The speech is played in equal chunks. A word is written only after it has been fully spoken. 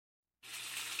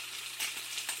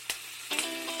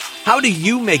How do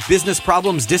you make business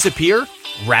problems disappear?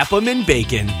 Wrap them in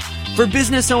bacon. For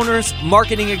business owners,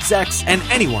 marketing execs, and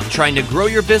anyone trying to grow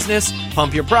your business,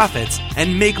 pump your profits,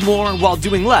 and make more while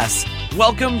doing less,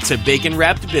 welcome to Bacon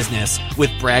Wrapped Business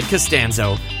with Brad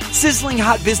Costanzo. Sizzling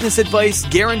hot business advice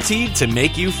guaranteed to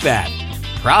make you fat.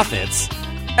 Profits?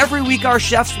 Every week our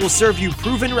chefs will serve you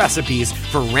proven recipes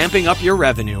for ramping up your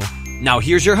revenue. Now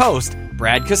here's your host,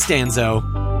 Brad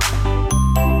Costanzo.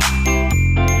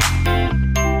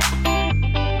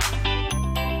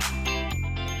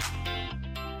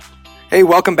 Hey,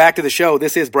 welcome back to the show.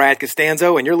 This is Brad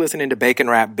Costanzo, and you're listening to Bacon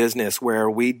Wrap Business, where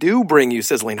we do bring you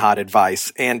sizzling hot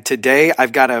advice. And today,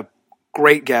 I've got a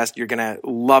great guest. You're going to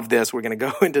love this. We're going to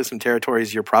go into some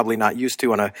territories you're probably not used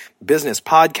to on a business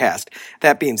podcast.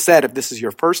 That being said, if this is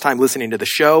your first time listening to the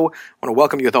show, I want to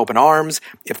welcome you with open arms.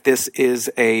 If this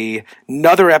is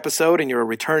another episode and you're a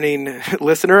returning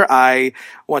listener, I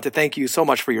want to thank you so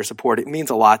much for your support. It means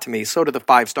a lot to me. So do the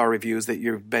 5-star reviews that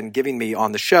you've been giving me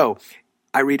on the show.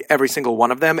 I read every single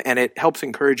one of them, and it helps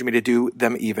encourage me to do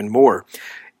them even more.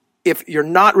 If you're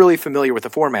not really familiar with the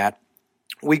format,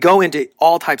 we go into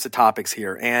all types of topics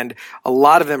here, and a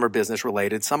lot of them are business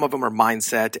related. Some of them are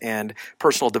mindset and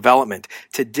personal development.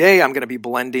 Today, I'm going to be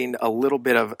blending a little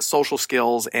bit of social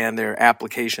skills and their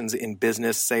applications in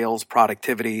business, sales,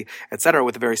 productivity, etc.,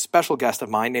 with a very special guest of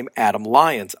mine named Adam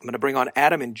Lyons. I'm going to bring on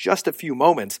Adam in just a few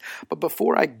moments, but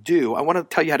before I do, I want to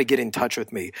tell you how to get in touch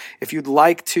with me. If you'd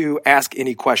like to ask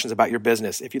any questions about your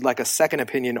business, if you'd like a second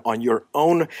opinion on your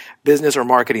own business or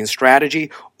marketing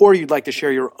strategy, or you'd like to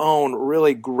share your own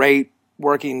really great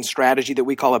working strategy that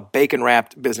we call a bacon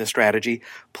wrapped business strategy,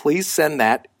 please send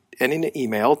that in an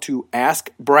email to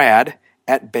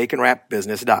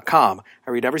askbrad@baconwrappedbusiness.com.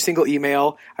 I read every single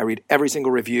email, I read every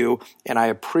single review, and I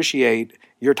appreciate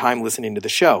your time listening to the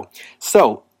show.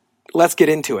 So let's get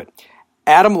into it.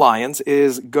 Adam Lyons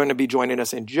is going to be joining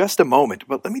us in just a moment,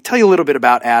 but let me tell you a little bit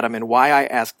about Adam and why I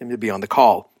asked him to be on the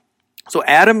call. So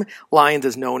Adam Lyons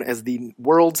is known as the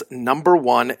world's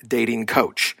 #1 dating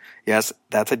coach. Yes,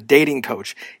 that's a dating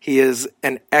coach. He is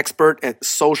an expert at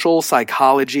social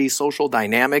psychology, social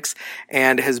dynamics,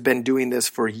 and has been doing this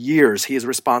for years. He is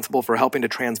responsible for helping to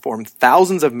transform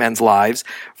thousands of men's lives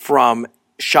from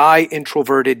shy,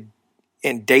 introverted,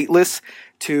 and dateless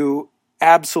to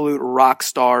absolute rock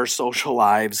star social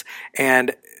lives,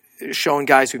 and showing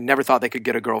guys who never thought they could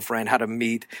get a girlfriend how to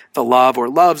meet the love or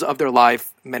loves of their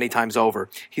life many times over.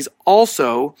 He's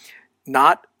also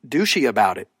not douchey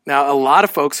about it. Now, a lot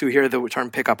of folks who hear the term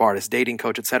pickup artist, dating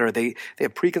coach, etc., they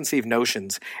have preconceived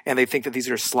notions, and they think that these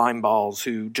are slime balls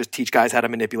who just teach guys how to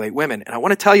manipulate women. And I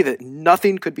want to tell you that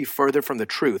nothing could be further from the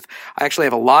truth. I actually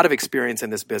have a lot of experience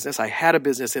in this business. I had a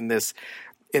business in this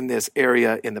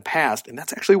area in the past, and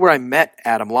that's actually where I met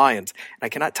Adam Lyons. And I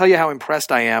cannot tell you how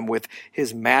impressed I am with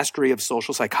his mastery of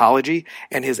social psychology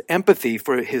and his empathy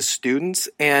for his students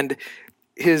and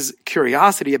his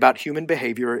curiosity about human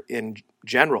behavior in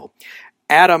general.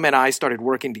 Adam and I started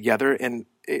working together, and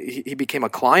he became a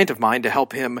client of mine to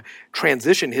help him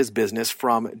transition his business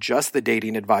from just the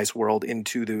dating advice world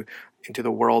into the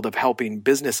world of helping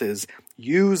businesses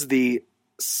use the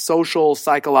social,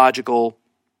 psychological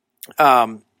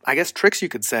tricks, you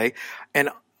could say, and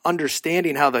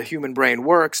understanding how the human brain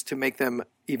works to make them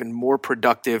even more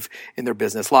productive in their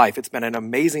business life. It's been an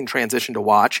amazing transition to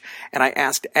watch, and I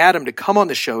asked Adam to come on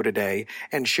the show today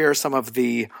and share some of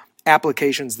the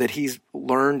applications that he's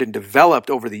learned and developed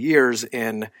over the years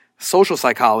in social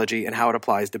psychology and how it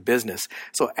applies to business.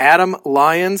 So Adam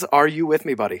Lyons, are you with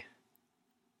me, buddy?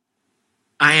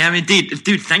 I am indeed.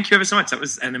 Dude, thank you ever so much. That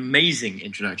was an amazing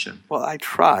introduction. Well, I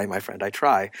try, my friend. I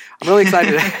try. I'm really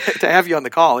excited to have you on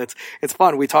the call. It's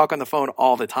fun. We talk on the phone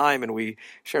all the time, and we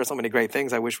share so many great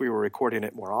things. I wish we were recording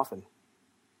it more often.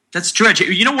 That's true.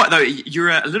 Actually, you know what, though? You're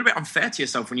a little bit unfair to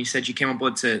yourself when you said you came on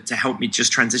board to help me just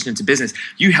transition into business.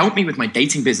 You helped me with my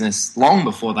dating business long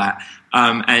before that.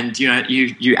 And,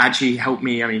 you actually helped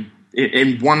me,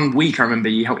 in 1 week, I remember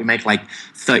you helped me make like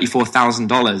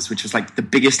 $34,000, which was like the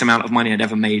biggest amount of money I'd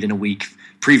ever made in a week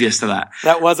previous to that.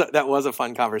 That was a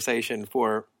fun conversation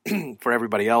for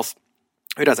everybody else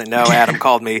who doesn't know. Adam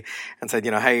called me and said,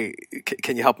 hey,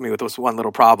 can you help me with this one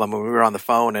little problem? And we were on the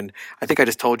phone, and I think I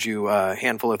just told you a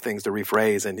handful of things to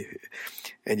rephrase, and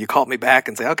you called me back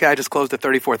and say, okay, I just closed a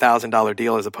 $34,000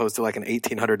 deal as opposed to like an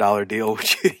 $1,800 deal,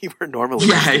 which you were normally.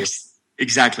 Yeah,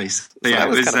 exactly. So yeah, it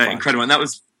was incredible. And that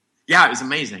was, it was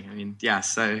amazing.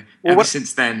 So ever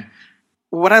since then.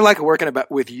 What I like working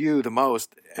with you the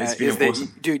most is that,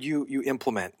 awesome. dude, you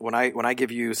implement. When I give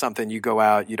you something, you go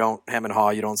out, you don't hem and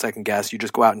haw, you don't second guess, you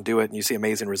just go out and do it, and you see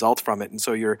amazing results from it. And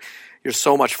so you're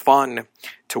so much fun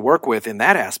to work with in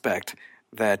that aspect.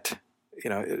 that,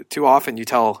 too often you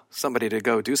tell somebody to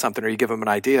go do something or you give them an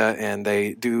idea and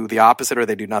they do the opposite or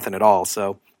they do nothing at all.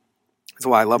 So that's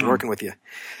why I love working with you.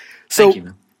 So, Thank you,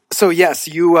 man. So yes,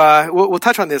 you. We'll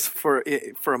touch on this for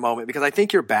a moment because I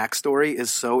think your backstory is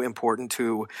so important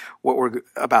to what we're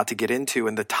about to get into,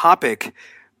 and the topic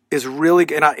is really.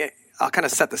 And I'll kind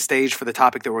of set the stage for the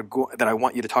topic that I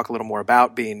want you to talk a little more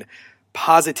about, being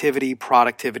positivity,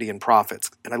 productivity, and profits.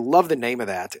 And I love the name of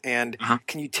that. And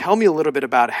can you tell me a little bit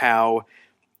about how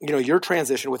your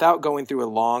transition, without going through a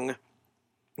long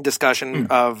discussion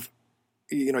of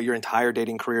your entire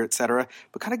dating career, et cetera,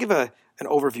 but kind of give an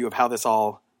overview of how this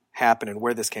all happened and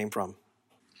where this came from?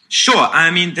 Sure.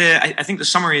 I mean, I think the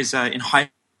summary is in high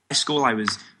school, I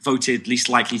was voted least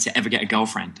likely to ever get a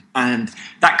girlfriend. And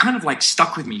that kind of like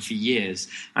stuck with me for years.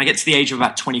 And I get to the age of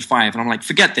about 25 and I'm like,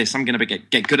 forget this. I'm going to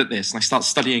get good at this. And I start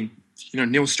studying,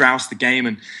 Neil Strauss, the game,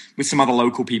 and with some other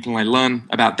local people, and I learn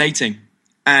about dating.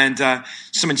 And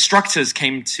some instructors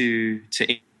came to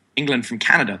England from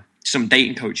Canada, some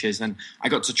dating coaches, and I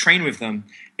got to train with them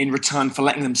in return for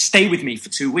letting them stay with me for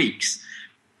 2 weeks.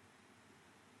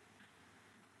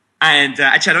 And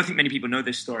actually, I don't think many people know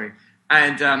this story.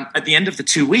 And at the end of the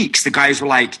 2 weeks, the guys were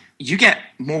like, you get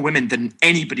more women than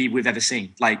anybody we've ever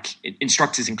seen, like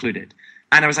instructors included.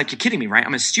 And I was like, you're kidding me, right?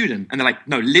 I'm a student. And they're like,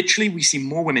 no, literally, we see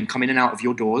more women come in and out of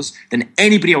your doors than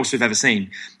anybody else we've ever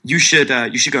seen. You should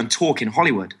go and talk in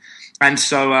Hollywood. And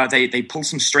so they pulled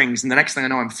some strings. And the next thing I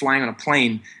know, I'm flying on a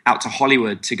plane out to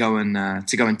Hollywood to go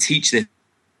and teach this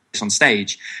on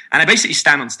stage. And I basically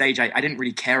stand on stage. I didn't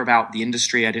really care about the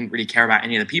industry. I didn't really care about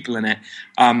any of the people in it.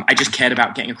 I just cared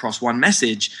about getting across one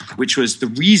message, which was the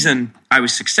reason I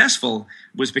was successful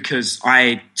was because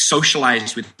I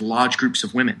socialized with large groups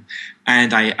of women.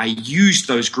 And I used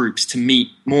those groups to meet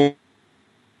more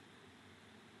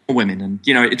women. And,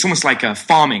 it's almost like a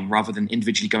farming rather than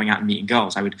individually going out and meeting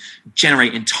girls. I would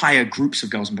generate entire groups of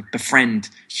girls and befriend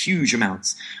huge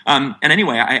amounts. And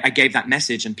anyway, I gave that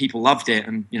message and people loved it.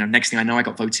 And, next thing I know, I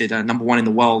got voted #1 in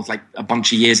the world, like a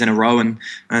bunch of years in a row.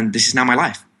 And this is now my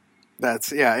life. And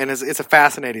it's a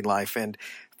fascinating life. And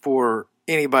for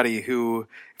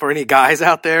any guys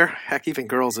out there, heck, even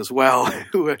girls as well,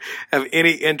 who have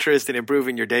any interest in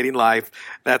improving your dating life,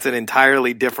 that's an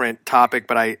entirely different topic.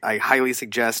 But I highly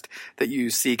suggest that you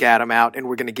seek Adam out, and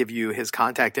we're going to give you his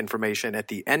contact information at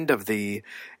the end of the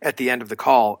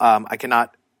call. I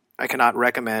cannot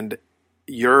recommend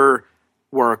your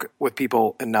work with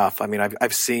people enough. I mean,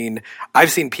 I've seen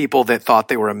people that thought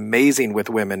they were amazing with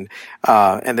women,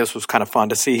 and this was kind of fun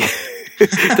to see.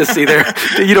 To see their,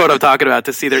 what I'm talking about,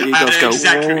 to see their egos go,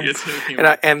 exactly.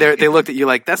 And they looked at you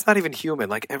like, that's not even human.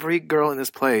 Like, every girl in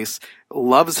this place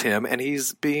loves him, and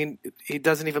he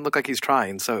doesn't even look like he's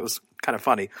trying. So it was kind of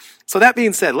funny. So that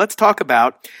being said, let's talk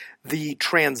about the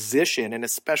transition and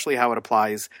especially how it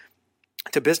applies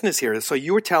to business here. So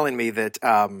you were telling me that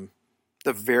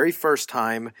the very first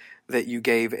time that you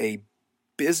gave a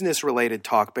business-related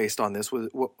talk based on this,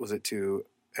 what was it, to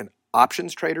an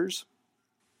options traders?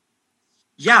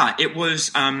 Yeah, it was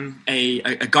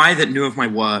a guy that knew of my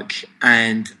work,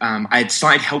 and I had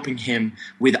started helping him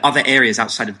with other areas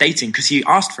outside of dating because he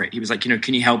asked for it. He was like,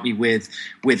 can you help me with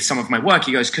some of my work?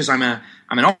 He goes, because I'm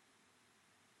an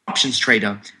options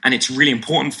trader, and it's really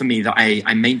important for me that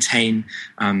I maintain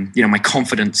my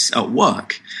confidence at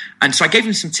work. And so I gave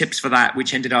him some tips for that,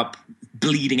 which ended up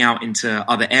bleeding out into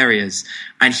other areas.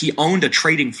 And he owned a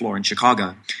trading floor in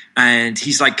Chicago. And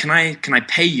he's like, can I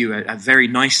pay you a very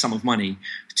nice sum of money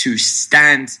to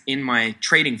stand in my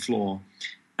trading floor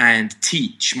and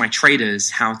teach my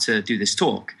traders how to do this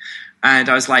talk? And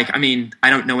I was like, I mean, I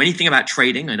don't know anything about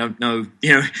trading. I don't know,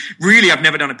 really, I've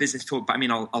never done a business talk, but I mean,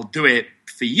 I'll do it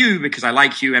for you because I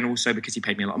like you and also because you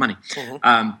paid me a lot of money,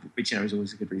 which, is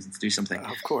always a good reason to do something.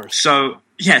 Of course. So,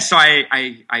 yeah, so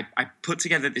I put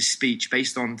together this speech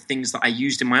based on things that I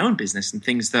used in my own business and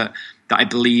things that I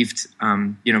believed,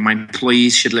 my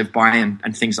employees should live by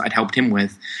and things that I'd helped him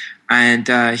with. And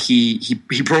he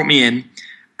brought me in.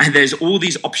 And there's all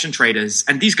these option traders,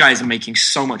 and these guys are making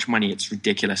so much money, it's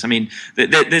ridiculous. I mean,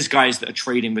 there's guys that are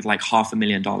trading with like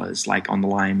 $500,000 like on the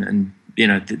line, and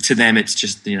to them it's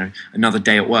just another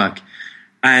day at work,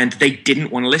 and they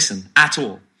didn't want to listen at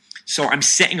all. So I'm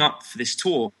setting up for this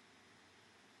talk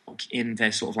in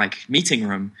their sort of like meeting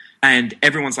room, and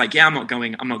everyone's like, "Yeah, I'm not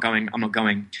going.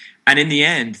 And in the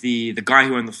end, the guy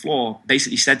who owned the floor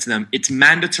basically said to them, "It's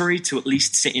mandatory to at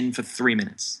least sit in for 3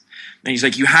 minutes." And he's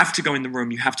like, you have to go in the room.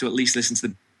 You have to at least listen to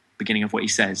the beginning of what he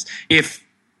says. If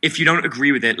you don't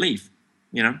agree with it, leave,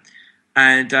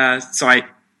 And so I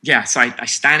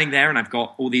standing there, and I've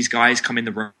got all these guys come in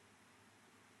the room,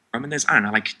 and there's, I don't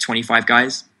know, like 25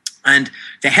 guys. and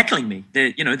they're heckling me.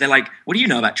 They're like, "What do you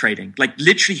know about trading?" Like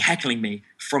literally heckling me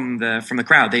from the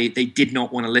crowd. They did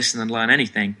not want to listen and learn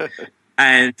anything,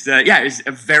 and it was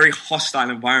a very hostile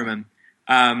environment.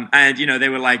 And they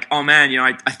were like, "Oh man,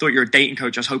 I thought you were a dating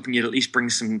coach. I was hoping you'd at least bring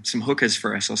some hookers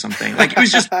for us or something." Like it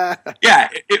was just,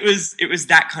 it was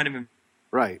that kind of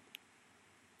right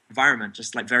environment,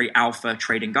 just like very alpha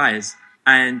trading guys.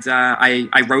 And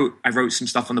I wrote some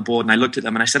stuff on the board, and I looked at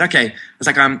them and I said, "Okay," I was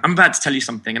like, I'm about to tell you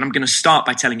something, and I'm going to start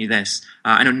by telling you this.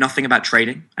 I know nothing about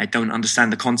trading. I don't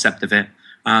understand the concept of it,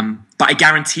 but I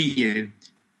guarantee you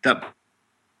that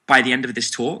by the end of this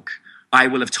talk, I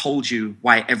will have told you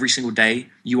why every single day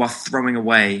you are throwing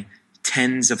away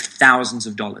tens of thousands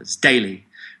of dollars daily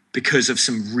because of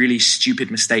some really stupid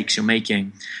mistakes you're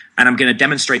making. And I'm going to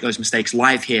demonstrate those mistakes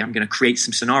live here. I'm going to create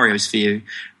some scenarios for you.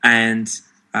 And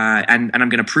I'm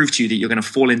going to prove to you that you're going to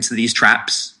fall into these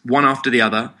traps one after the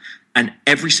other. And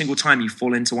every single time you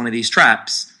fall into one of these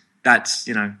traps, that's,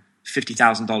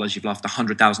 $50,000 you've lost,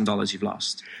 $100,000 you've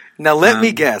lost. Now, let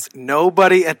me guess.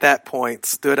 Nobody at that point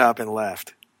stood up and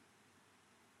left.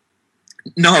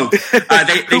 No,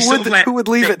 who would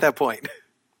leave at that point?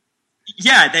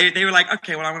 Yeah, they were like,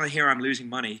 "Okay, well, I want to hear I'm losing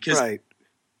money," because right.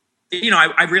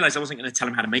 I realized I wasn't going to tell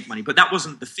him how to make money, but that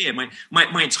wasn't the fear.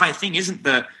 My entire thing isn't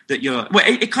that you're. Well,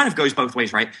 it kind of goes both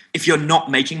ways, right? If you're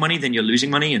not making money, then you're losing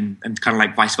money, and kind of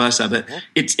like vice versa. But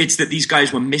it's that these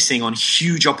guys were missing on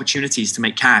huge opportunities to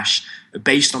make cash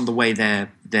based on the way their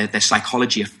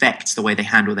psychology affects the way they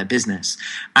handle their business,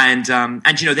 and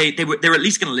they were at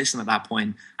least going to listen at that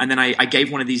point. And then I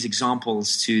gave one of these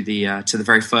examples to the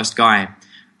very first guy,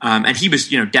 and he was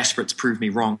desperate to prove me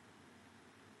wrong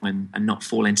and not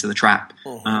fall into the trap.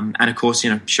 And of course,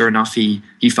 sure enough, he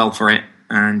fell for it,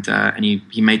 and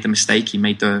he made the mistake. He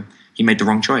made the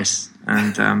wrong choice,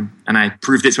 and I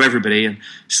proved it to everybody. And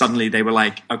suddenly they were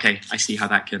like, "Okay, I see how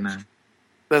that can."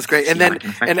 That's great. And then,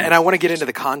 and I want to get into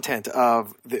the content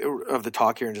of the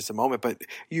talk here in just a moment. But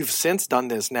you've since done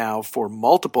this now for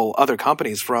multiple other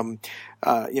companies, from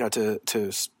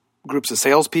to groups of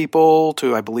salespeople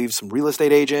to, I believe, some real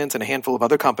estate agents, and a handful of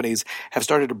other companies have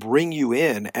started to bring you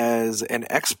in as an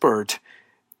expert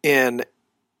in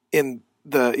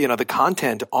the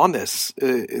content on this.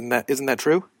 Isn't that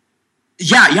true?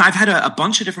 Yeah. I've had a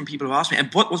bunch of different people who asked me, and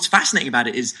what's fascinating about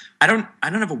it is I don't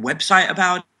have a website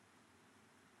about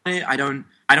it. I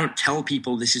don't tell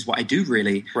people this is what I do,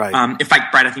 really. Right. In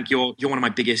fact, Brad, I think you're one of my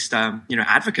biggest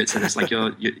advocates of this. Like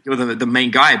you're the main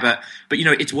guy, but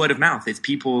it's word of mouth. It's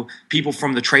people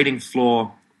from the trading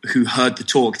floor who heard the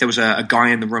talk. There was a guy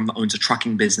in the room that owns a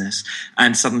trucking business,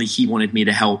 and suddenly he wanted me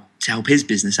to help his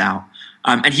business out.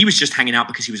 And he was just hanging out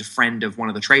because he was a friend of one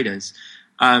of the traders.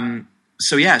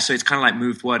 So it's kind of like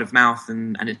moved word of mouth,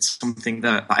 and it's something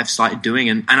that I've started doing,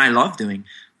 and I love doing,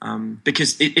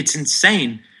 because it's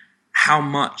insane how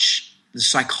much the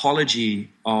psychology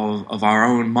of our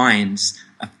own minds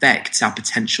affects our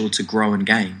potential to grow and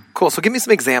gain. Cool. So give me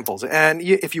some examples. And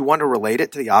if you want to relate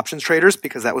it to the options traders,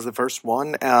 because that was the first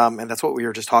one, and that's what we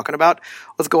were just talking about,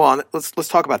 let's go on. Let's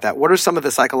talk about that. What are some of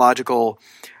the psychological,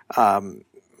 what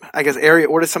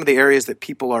are some of the areas that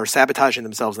people are sabotaging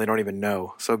themselves and they don't even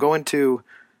know? So go into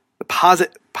the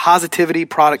positivity,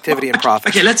 productivity, and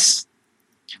profit.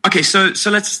 Okay, so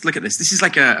let's look at this. This is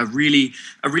like a really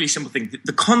simple thing.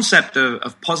 The concept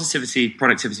of positivity,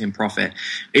 productivity, and profit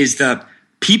is that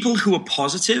people who are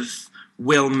positive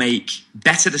will make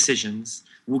better decisions,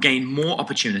 will gain more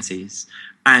opportunities,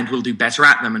 and will do better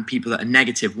at them, and people that are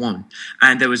negative won't.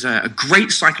 And there was a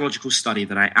great psychological study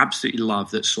that I absolutely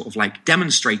love that sort of like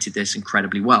demonstrated this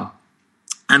incredibly well.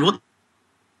 And what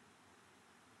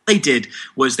they did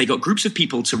was they got groups of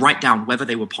people to write down whether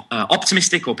they were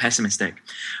optimistic or pessimistic.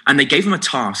 And they gave them a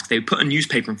task. They put a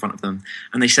newspaper in front of them.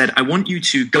 And they said, I want you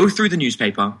to go through the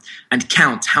newspaper and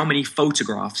count how many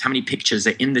photographs, how many pictures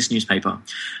are in this newspaper,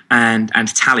 and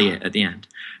tally it at the end.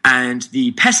 And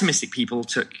the pessimistic people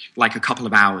took like a couple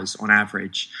of hours on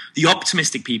average. The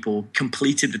optimistic people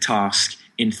completed the task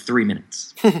in 3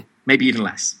 minutes, maybe even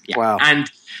less. Yeah. Wow. And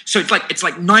so it's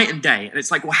like night and day. And it's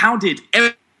like, well, how did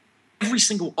every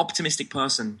single optimistic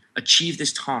person achieve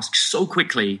this task so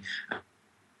quickly,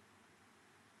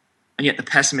 and yet the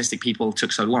pessimistic people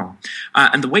took so long?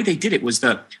 And the way they did it was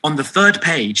that on the third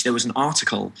page, there was an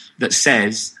article that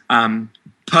says,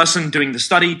 person doing the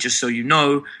study, just so you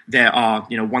know, there are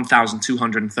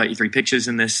 1,233 pictures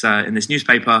in this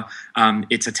newspaper.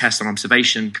 It's a test on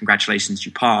observation. Congratulations,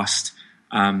 you passed.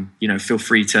 Feel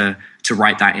free to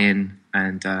write that in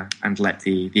and let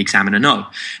the examiner know.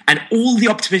 And all the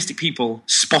optimistic people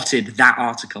spotted that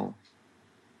article.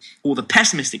 All the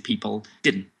pessimistic people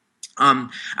didn't.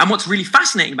 And what's really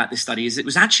fascinating about this study is it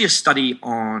was actually a study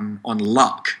on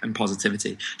luck and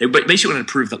positivity. They basically wanted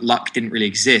to prove that luck didn't really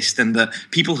exist and that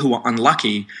people who are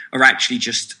unlucky are actually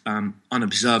just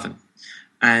unobservant.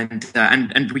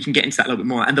 And we can get into that a little bit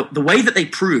more. And the way that they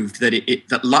proved that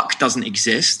that luck doesn't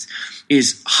exist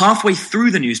is halfway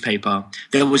through the newspaper,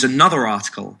 there was another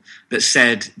article that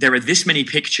said there are this many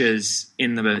pictures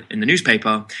in the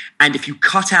newspaper, and if you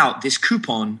cut out this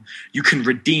coupon, you can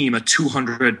redeem a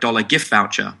 $200 gift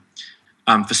voucher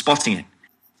for spotting it.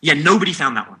 Yeah, nobody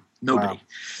found that one. Nobody. Wow.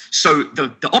 So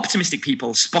the optimistic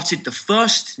people spotted the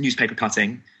first newspaper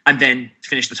cutting and then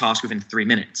finished the task within 3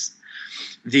 minutes.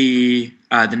 The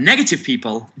negative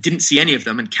people didn't see any of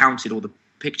them and counted all the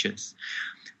pictures.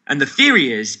 And the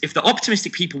theory is, if the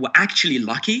optimistic people were actually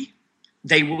lucky,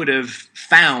 they would have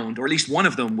found, or at least one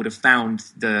of them would have found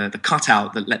the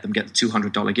cutout that let them get the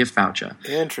 $200 gift voucher.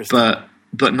 Interesting.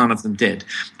 But none of them did.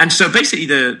 And so basically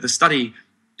the study,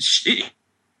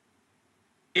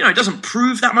 it doesn't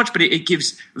prove that much, but it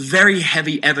gives very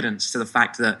heavy evidence to the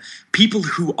fact that people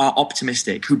who are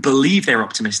optimistic, who believe they're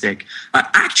optimistic, are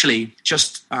actually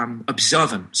just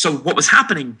observant. So what was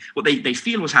happening, what they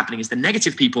feel was happening is the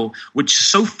negative people were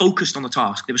so focused on the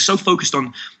task. They were so focused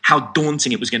on how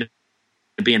daunting it was going to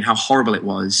be and how horrible it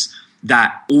was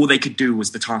that all they could do was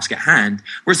the task at hand.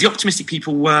 Whereas the optimistic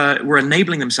people were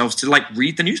enabling themselves to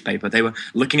read the newspaper. They were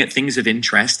looking at things of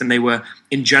interest and they were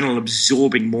in general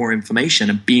absorbing more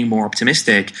information and being more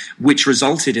optimistic, which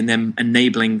resulted in them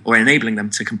enabling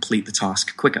them to complete the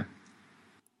task quicker.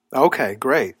 Okay,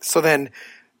 great. So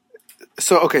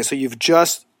you've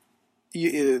just,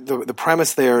 the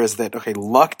premise there is that, okay,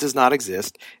 luck does not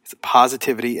exist. It's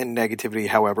positivity and negativity,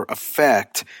 however,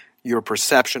 affect your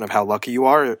perception of how lucky you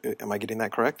are. Am I getting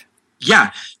that correct?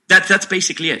 Yeah, that's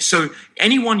basically it. So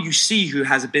anyone you see who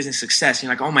has a business success,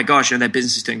 you're like, oh my gosh, their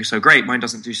business is doing so great, mine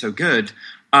doesn't do so good.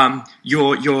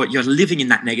 You're living in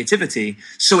that negativity,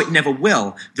 so it never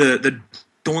will. The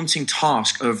daunting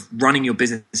task of running your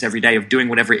business every day, of doing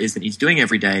whatever it is that he's doing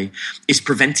every day, is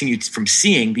preventing you from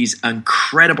seeing these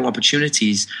incredible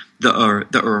opportunities that are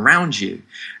around you.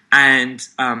 And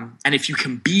if you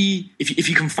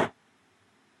can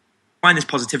find this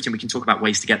positivity, and we can talk about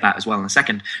ways to get that as well in a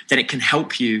second, then it can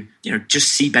help you, just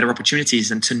see better opportunities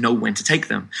and to know when to take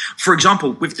them. For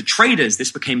example, with the traders,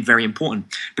 this became very important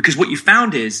because what you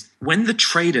found is when the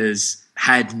traders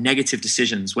had negative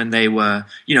decisions, when they were,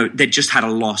 they'd just had a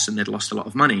loss and they'd lost a lot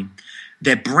of money,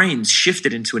 their brains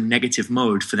shifted into a negative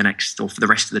mode for the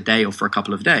rest of the day or for a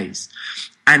couple of days.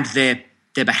 And their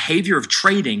behavior of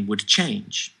trading would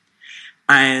change.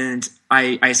 And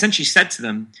I essentially said to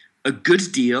them, a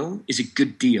good deal is a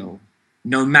good deal,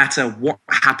 no matter what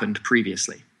happened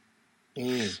previously.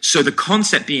 So the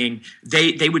concept being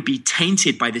they would be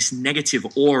tainted by this negative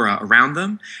aura around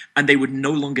them, and they would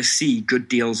no longer see good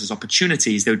deals as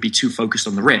opportunities. They would be too focused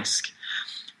on the risk.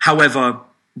 However,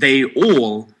 they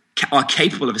all are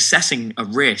capable of assessing a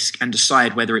risk and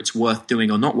decide whether it's worth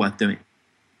doing or not worth doing.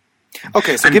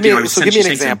 Okay, so give me an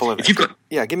example of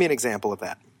that. Give me an example of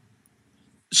that.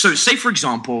 So say, for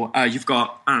example, you've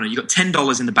got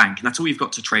 $10 in the bank, and that's all you've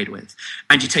got to trade with.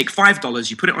 And you take $5,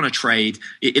 you put it on a trade.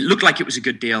 It looked like it was a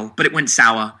good deal, but it went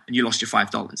sour, and you lost your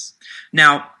 $5.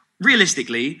 Now,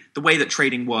 realistically, the way that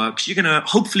trading works, you're going to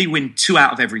hopefully win 2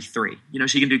 out of every 3.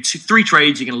 So you can do 3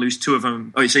 trades, you're going to lose 2 of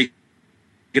them. So you're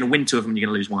going to win 2 of them, you're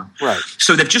going to lose 1. Right.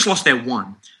 So they've just lost their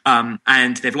 1,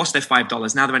 and they've lost their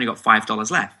 $5. Now they've only got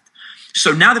 $5 left.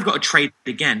 So now they've got to trade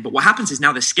again. But what happens is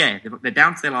now they're scared. They're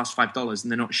down to their last $5 and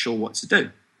they're not sure what to do.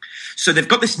 So they've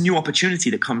got this new opportunity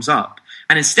that comes up.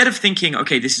 And instead of thinking,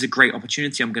 okay, this is a great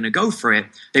opportunity, I'm going to go for it,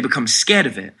 they become scared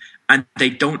of it. And they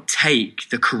don't take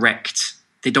the correct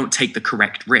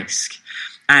risk.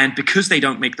 And because they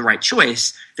don't make the right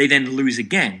choice, they then lose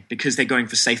again because they're going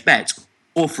for safe bets.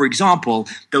 Or for example,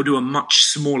 they'll do a much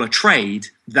smaller trade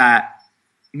that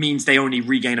means they only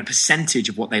regain a percentage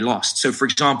of what they lost. So for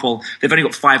example, they've only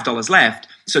got $5 left.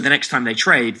 So the next time they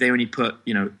trade, they only put,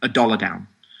 $1 down.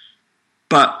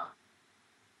 But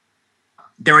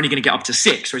they're only going to get up to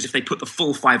 6. Whereas if they put the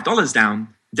full $5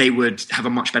 down, they would have a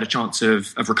much better chance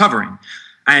of recovering.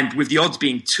 And with the odds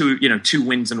being 2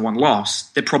 wins and 1 loss,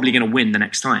 they're probably going to win the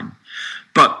next time.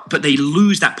 But they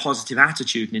lose that positive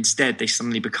attitude, and instead they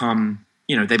suddenly become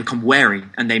wary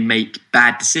and they make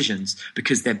bad decisions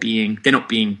because they're not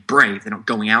being brave. They're not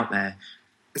going out there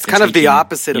It's kind of the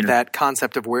opposite of that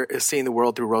concept of seeing the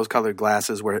world through rose-colored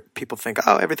glasses, where people think,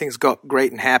 "Oh, everything's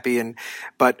great and happy,"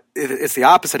 but it's the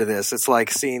opposite of this. It's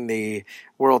like seeing the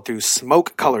world through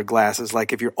smoke-colored glasses.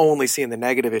 Like if you're only seeing the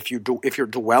negative, if you're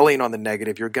dwelling on the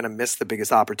negative, you're going to miss the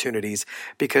biggest opportunities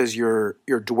because you're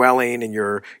dwelling and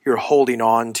you're holding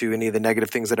on to any of the negative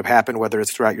things that have happened, whether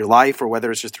it's throughout your life or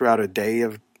whether it's just throughout a day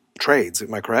of trades.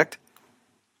 Am I correct?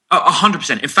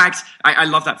 100%. In fact, I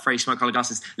love that phrase, smoke-colored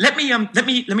glasses. Let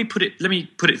me put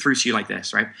it through to you like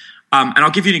this, right? And I'll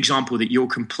give you an example that you'll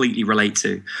completely relate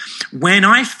to. When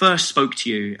I first spoke to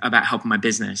you about helping my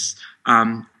business,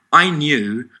 I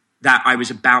knew that I was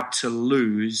about to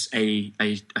lose a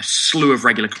slew of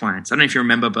regular clients. I don't know if you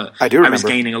remember, but I do remember. I was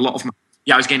gaining a lot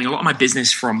of my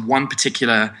business from one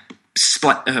particular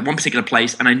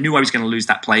place, and I knew I was going to lose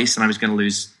that place, and I was going to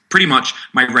lose pretty much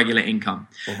my regular income.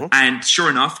 Mm-hmm. And sure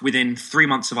enough, within 3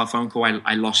 months of our phone call,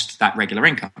 I lost that regular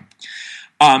income.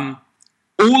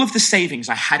 All of the savings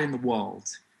I had in the world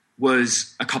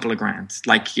was a couple of grand.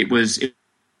 Like it was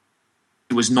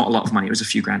not a lot of money. It was a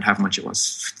few grand, however much it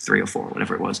was, 3 or 4, or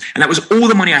whatever it was. And that was all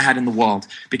the money I had in the world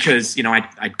because,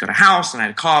 I'd got a house and I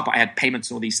had a car, but I had payments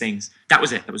and all these things. That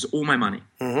was it. That was all my money.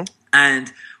 Mm-hmm.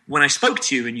 And when I spoke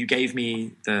to you and you gave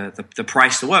me the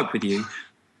price to work with you,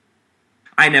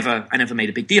 I never made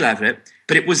a big deal out of it,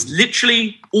 but it was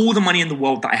literally all the money in the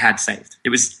world that I had saved. It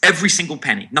was every single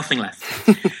penny, nothing left.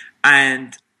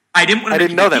 And I didn't want to make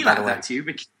a big deal out of that to you.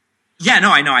 Because, yeah,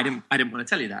 no, I know. I didn't want to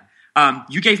tell you that.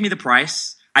 You gave me the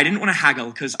price. I didn't want to haggle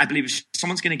because I believe if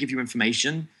someone's going to give you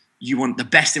information, you want the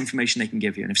best information they can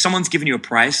give you. And if someone's giving you a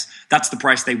price, that's the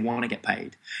price they want to get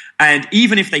paid. And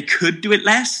even if they could do it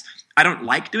less, I don't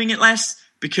like doing it less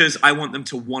because I want them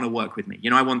to want to work with me.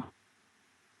 I want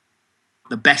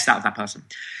the best out of that person.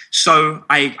 So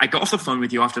I got off the phone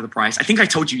with you after the price. I think I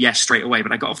told you yes straight away,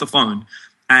 but I got off the phone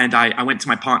and I went to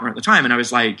my partner at the time and I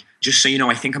was like, just so you know,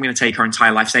 I think I'm going to take her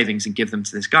entire life savings and give them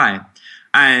to this guy.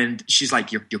 And she's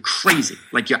like, you're crazy.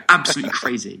 Like, you're absolutely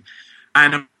crazy.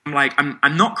 And I'm like,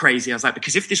 I'm not crazy. I was like,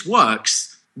 because if this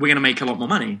works, we're going to make a lot more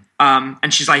money.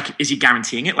 And she's like, is he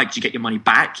guaranteeing it? Like, do you get your money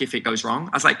back if it goes wrong?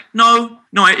 I was like, no,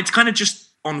 it's kind of just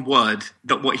on word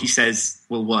that what he says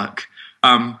will work.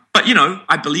 But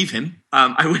I believe him.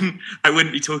 I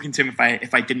wouldn't be talking to him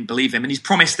if I didn't believe him. And he's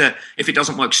promised that if it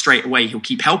doesn't work straight away, he'll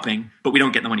keep helping, but we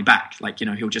don't get the money back. Like,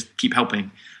 he'll just keep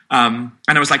helping. And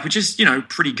I was like, which is,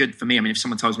 pretty good for me. I mean, if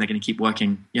someone tells me they're going to keep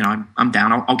working, I'm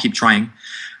down. I'll keep trying.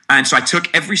 And so I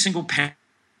took every single penny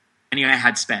I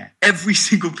had spare, every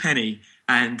single penny,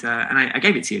 and I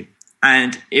gave it to you.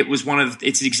 And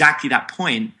it's exactly that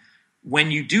point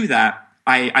when you do that.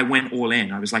 I went all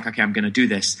in. I was like, okay, I'm going to do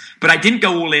this. But I didn't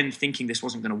go all in thinking this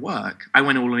wasn't going to work. I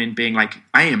went all in being like,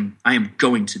 I am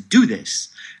going to do this.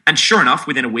 And sure enough,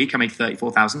 within a week, I made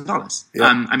 $34,000.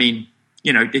 Yep. I mean,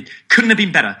 it couldn't have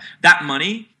been better. That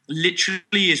money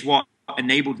literally is what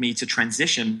enabled me to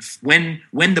transition. When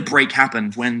the break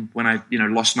happened, when I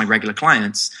lost my regular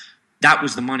clients, that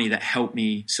was the money that helped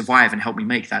me survive and helped me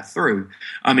make that through.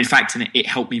 In fact, it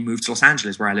helped me move to Los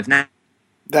Angeles where I live now.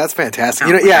 That's fantastic.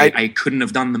 I couldn't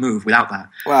have done the move without that.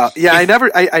 Wow. Yeah, I never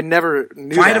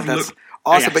knew that. That's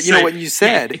awesome. But what you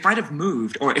said. If I'd have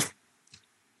moved, or if.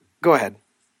 Go ahead.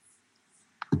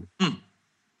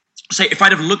 Say if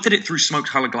I'd have looked at it through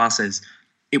smoke-colored glasses,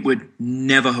 it would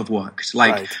never have worked.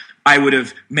 Like right. I would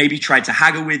have maybe tried to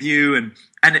haggle with you, and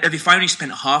if I only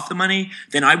spent half the money,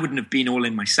 then I wouldn't have been all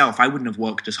in myself. I wouldn't have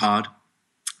worked as hard.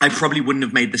 I probably wouldn't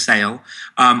have made the sale.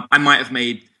 I might have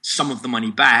made some of the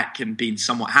money back and been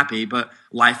somewhat happy, but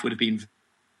life would have been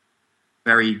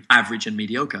very average and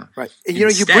mediocre. Right.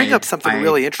 You bring up something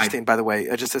really interesting, by the way,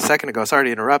 just a second ago. Sorry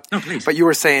to interrupt. No, please. But you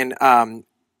were saying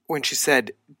when she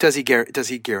said, does he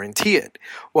guarantee it?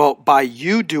 Well, by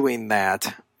you doing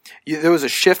that, there was a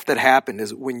shift that happened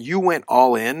is when you went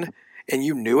all in and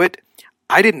you knew it,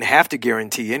 I didn't have to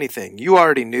guarantee anything. You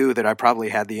already knew that I probably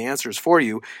had the answers for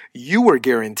you. You were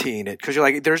guaranteeing it because you're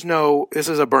like, this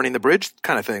is a burning the bridge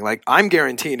kind of thing. Like I'm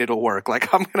guaranteeing it'll work. Like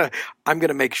I'm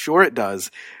gonna make sure it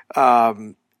does.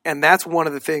 And that's one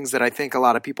of the things that I think a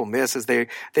lot of people miss is they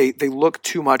look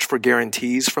too much for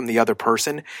guarantees from the other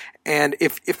person. And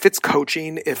if it's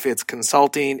coaching, if it's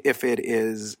consulting, if it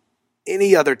is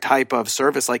any other type of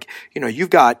service, like, you've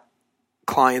got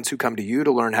clients who come to you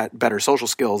to learn better social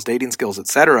skills, dating skills,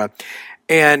 etc.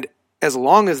 And as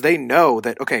long as they know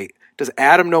that, okay, does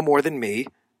Adam know more than me?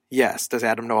 Yes. Does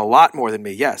Adam know a lot more than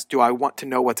me? Yes. Do I want to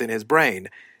know what's in his brain?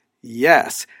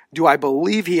 Yes. Do I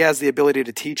believe he has the ability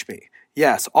to teach me?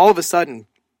 Yes. All of a sudden,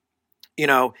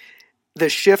 the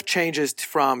shift changes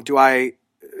from do I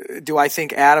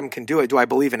think Adam can do it? Do I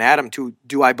believe in Adam to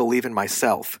do I believe in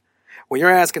myself? when you're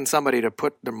asking somebody to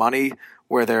put their money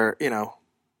where their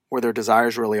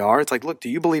desires really are, it's like, look, do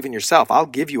you believe in yourself? I'll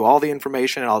give you all the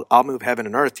information and I'll move heaven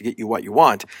and earth to get you what you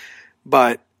want.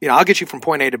 But, I'll get you from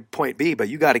point A to point B, but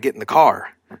you got to get in the car.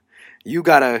 You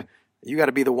got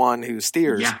to be the one who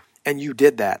steers. Yeah. And you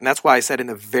did that. And that's why I said in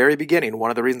the very beginning, one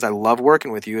of the reasons I love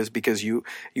working with you is because you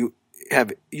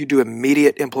do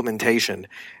immediate implementation,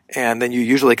 and then you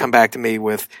usually come back to me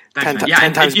with 10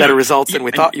 times better results than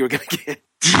we thought you were going to get.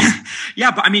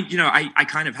 Yeah, but I mean, I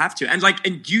kind of have to.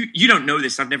 And you don't know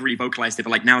this. I've never really vocalized it, but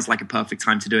like now is like a perfect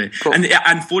time to do it. Cool. And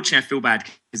unfortunately, I feel bad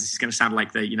because this is going to sound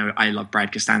like the, I Love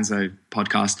Brad Costanzo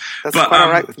podcast. That's quite all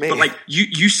right with me. But like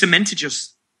you cemented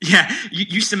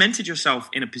you cemented yourself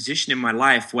in a position in my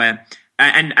life where,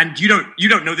 and you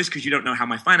don't know this because you don't know how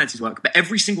my finances work, but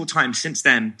every single time since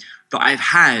then that I've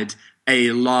had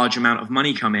a large amount of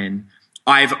money come in,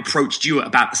 I've approached you at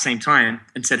about the same time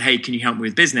and said, hey, can you help me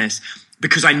with business?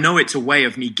 Because I know it's a way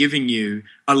of me giving you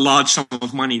a large sum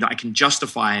of money that I can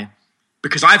justify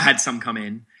because I've had some come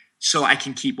in so I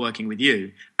can keep working with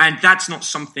you. And that's not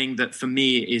something that for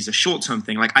me is a short-term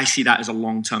thing. Like I see that as a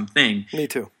long-term thing. Me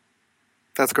too.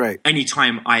 That's great.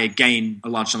 Anytime I gain a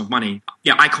large sum of money,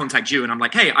 I contact you and I'm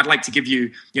like, hey, I'd like to give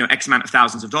you, X amount of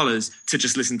thousands of dollars to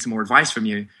just listen to more advice from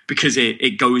you because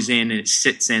it goes in and it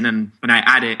sits in and when I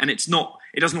add it and it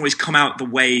doesn't always come out the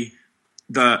way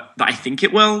that I think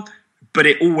it will, but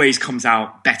it always comes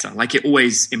out better. Like it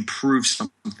always improves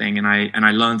something and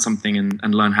I learn something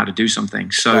and learn how to do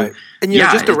something. So, right. And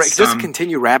just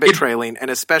continue rabbit trailing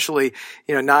and especially,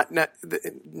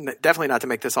 definitely not to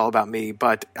make this all about me,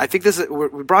 but I think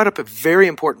we brought up a very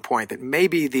important point that may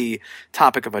be the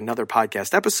topic of another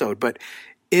podcast episode, but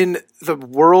in the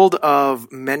world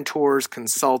of mentors,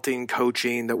 consulting,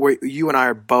 coaching that you and I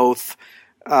are both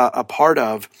a part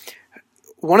of,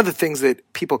 one of the things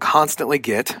that people constantly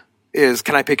get is,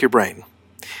 can I pick your brain?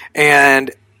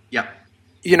 And, and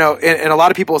a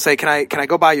lot of people will say, can I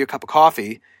go buy you a cup of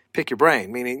coffee, pick your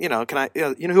brain? Meaning, can I,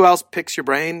 who else picks your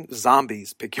brain?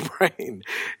 Zombies pick your brain.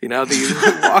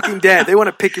 The Walking Dead, they want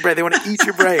to pick your brain. They want to eat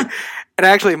your brain. And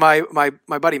actually my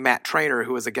buddy, Matt Trainer,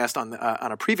 who was a guest on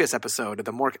a previous episode of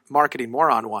the Marketing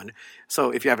Moron one.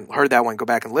 So if you haven't heard that one, go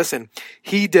back and listen.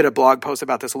 He did a blog post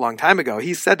about this a long time ago.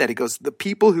 He said that he goes, the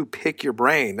people who pick your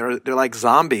brain, they're like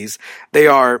zombies.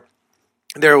 They're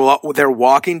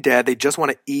walking dead. They just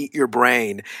want to eat your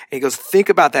brain. And he goes, think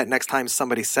about that next time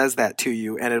somebody says that to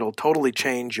you, and it'll totally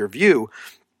change your view.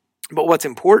 But what's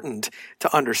important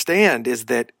to understand is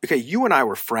that, okay, you and I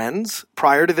were friends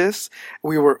prior to this.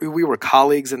 We were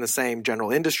colleagues in the same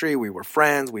general industry. We were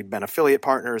friends. We'd been affiliate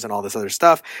partners and all this other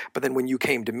stuff. But then when you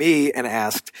came to me and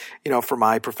asked, for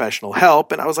my professional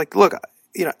help, and I was like, look,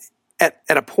 at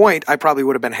a point, I probably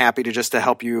would have been happy to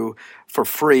help you for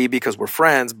free because we're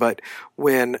friends. But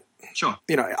when,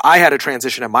 I had a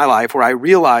transition in my life where I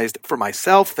realized for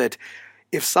myself that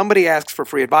if somebody asks for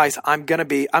free advice, I'm going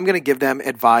to give them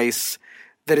advice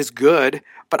that is good,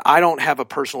 but I don't have a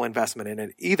personal investment in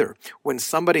it either. When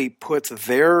somebody puts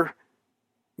their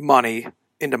money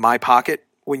into my pocket,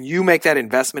 when you make that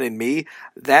investment in me,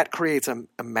 that creates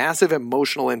a massive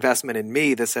emotional investment in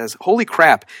me that says, holy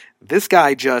crap, this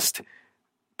guy just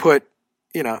put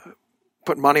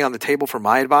money on the table for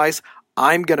my advice.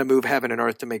 I'm going to move heaven and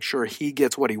earth to make sure he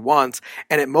gets what he wants.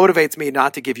 And it motivates me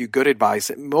not to give you good advice.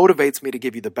 It motivates me to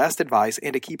give you the best advice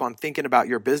and to keep on thinking about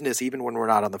your business even when we're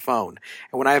not on the phone.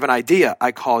 And when I have an idea,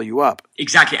 I call you up.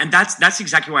 Exactly. And that's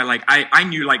exactly why I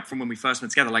knew from when we first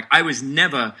met together, I was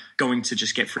never going to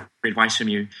just get free advice from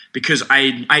you because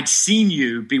I'd seen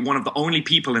you be one of the only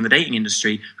people in the dating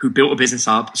industry who built a business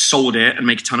up, sold it, and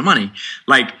make a ton of money.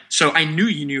 So I knew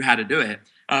you knew how to do it.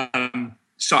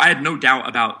 So I had no doubt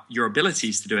about your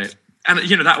abilities to do it. And,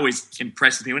 that always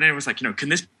impresses me when everyone's like, can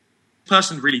this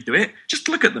person really do it? Just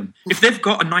look at them. If they've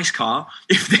got a nice car,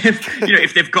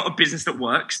 if they've got a business that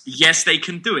works, yes, they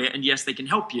can do it. And yes, they can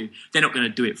help you. They're not going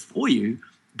to do it for you,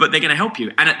 but they're going to help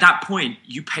you. And at that point,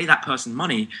 you pay that person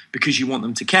money because you want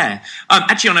them to care.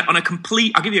 Actually,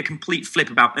 I'll give you a complete flip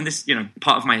about, and this,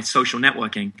 part of my social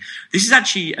networking. This is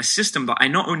actually a system that I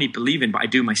not only believe in, but I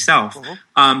do myself.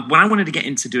 Uh-huh. When I wanted to get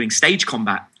into doing stage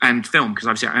combat and film, because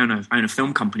obviously I own a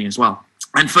film company as well.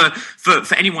 And for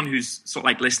anyone who's sort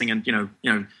of listening and,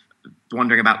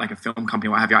 wondering about a film company,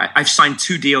 what have you, I've signed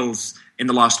 2 deals in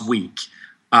the last week.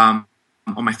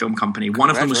 On my film company.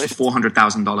 One of them was for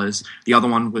 $400,000. The other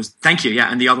one was, thank you.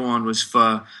 Yeah. And the other one was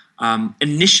for,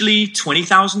 initially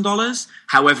 $20,000.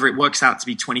 However, it works out to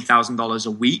be $20,000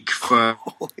 a week for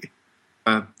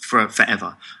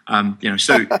forever.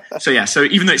 So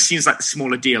even though it seems like the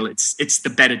smaller deal, it's the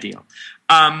better deal.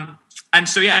 And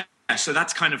so, yeah, so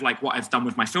that's kind of like what I've done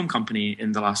with my film company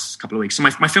in the last couple of weeks. So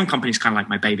my film company is kind of like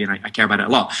my baby, and I care about it a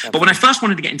lot. But when I first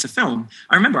wanted to get into film,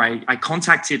 I remember I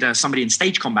contacted somebody in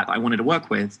stage combat that I wanted to work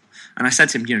with. And I said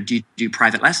to him, do you do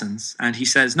private lessons? And he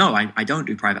says, no, I don't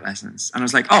do private lessons. And I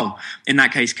was like, oh, in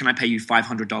that case, can I pay you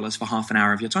 $500 for half an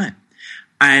hour of your time?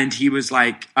 And he was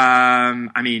like,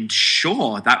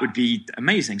 sure, that would be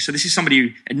amazing. So this is somebody who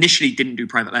initially didn't do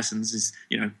private lessons, is,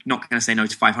 not going to say no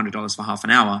to $500 for half an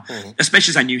hour,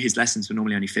 especially as I knew his lessons were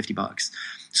normally only $50.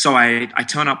 So I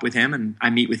turn up with him and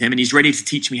I meet with him, and he's ready to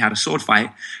teach me how to sword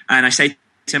fight. And I say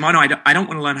to him, oh no, I don't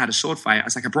want to learn how to sword fight. I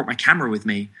was like, I brought my camera with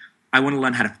me. I want to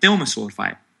learn how to film a sword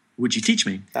fight. Would you teach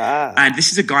me? And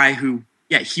this is a guy who,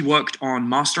 he worked on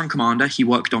Master and Commander. He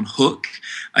worked on Hook.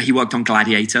 He worked on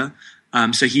Gladiator.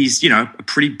 So he's, a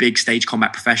pretty big stage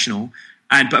combat professional.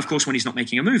 But of course, when he's not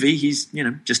making a movie, he's,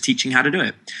 just teaching how to do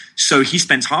it. So he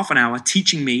spends half an hour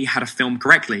teaching me how to film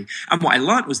correctly. And what I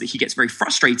learned was that he gets very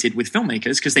frustrated with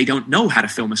filmmakers because they don't know how to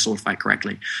film a sword fight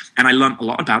correctly. And I learned a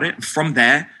lot about it. And from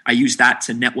there, I used that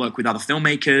to network with other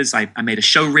filmmakers. I made a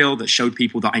show reel that showed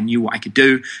people that I knew what I could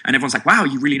do. And everyone's like, wow,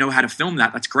 you really know how to film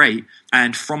that. That's great.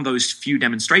 And from those few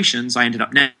demonstrations, I ended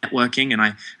up networking and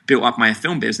I built up my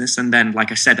film business. And then,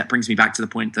 like I said, that brings me back to the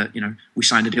point that, we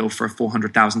signed a deal for a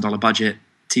 $400,000 budget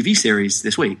TV series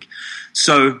this week.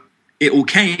 So it all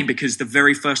came because the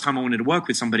very first time I wanted to work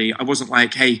with somebody, I wasn't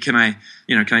like, hey, can I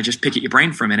just pick at your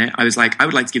brain for a minute? I was like, I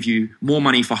would like to give you more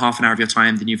money for half an hour of your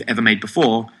time than you've ever made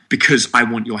before because I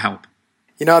want your help.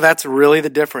 That's really the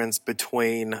difference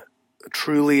between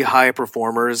truly high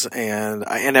performers and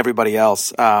everybody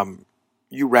else.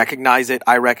 You recognize it.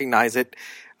 I recognize it.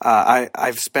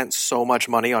 I've spent so much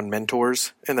money on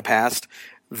mentors in the past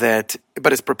but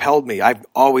it's propelled me. I've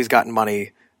always gotten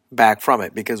money back from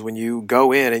it because when you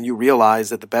go in and you realize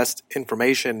that the best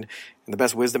information and the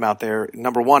best wisdom out there,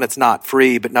 number one, it's not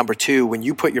free, but number two, when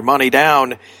you put your money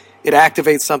down, it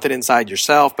activates something inside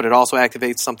yourself, but it also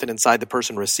activates something inside the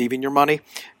person receiving your money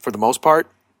for the most part.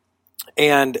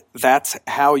 And that's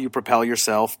how you propel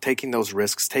yourself, taking those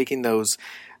risks, taking those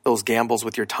gambles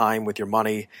with your time, with your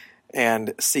money,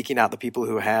 and seeking out the people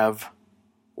who have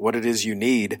what it is you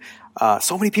need.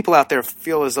 So many people out there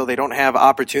feel as though they don't have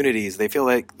opportunities. They feel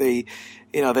like they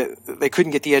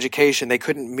couldn't get the education. They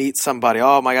couldn't meet somebody.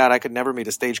 Oh my God, I could never meet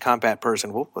a stage combat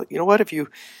person. Well, you know what? If you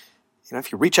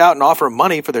reach out and offer them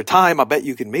money for their time, I bet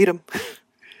you can meet them.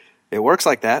 It works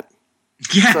like that.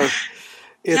 Yeah. So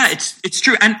it's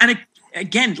true. And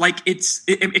again, like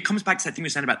it comes back to that thing we were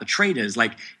saying about the traders.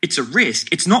 Like it's a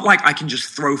risk. It's not like I can just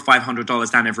throw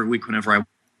 $500 down every week whenever I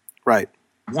right.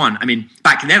 One. I mean,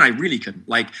 back then I really couldn't.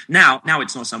 Like now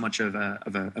it's not so much of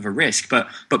a risk, but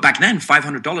back then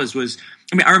 $500 was.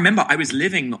 I mean, I remember I was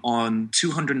living on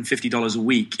 $250 a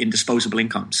week in disposable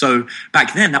income. So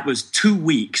back then that was 2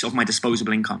 weeks of my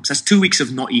disposable income. So that's 2 weeks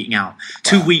of not eating out,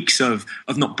 2 weeks of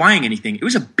not buying anything. It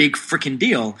was a big freaking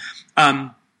deal,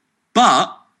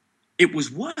 but it was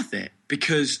worth it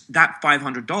because that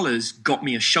 $500 got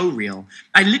me a show reel.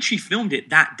 I literally filmed it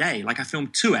that day. Like I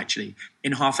filmed 2 actually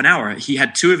in half an hour. He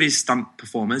had 2 of his stunt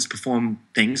performers perform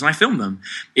things and I filmed them.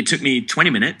 It took me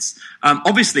 20 minutes.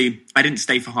 Obviously I didn't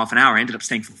stay for half an hour. I ended up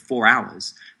staying for 4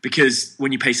 hours because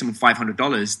when you pay someone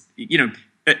 $500,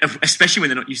 especially when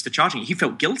they're not used to charging it, he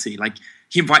felt guilty. Like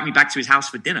he invited me back to his house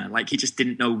for dinner. Like he just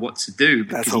didn't know what to do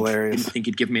because That's hilarious. He didn't think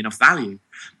he'd give me enough value.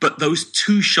 But those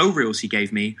 2 show reels he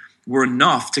gave me were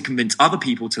enough to convince other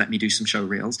people to let me do some show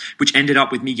reels, which ended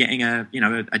up with me getting a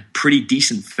pretty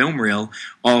decent film reel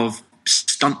of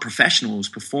stunt professionals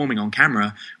performing on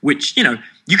camera, which, you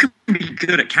can be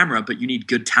good at camera, but you need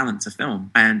good talent to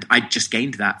film. And I just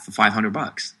gained that for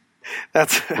 $500.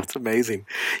 That's amazing.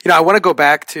 I want to go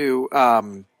back to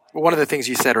one of the things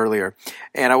you said earlier,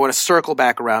 and I want to circle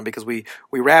back around because we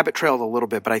rabbit trailed a little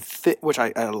bit, but which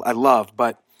I love,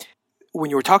 but when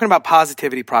you were talking about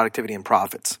positivity, productivity, and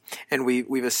profits, and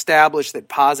we've established that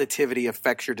positivity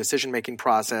affects your decision-making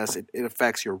process, it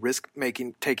affects your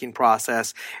risk-taking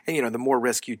process, and the more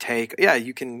risk you take,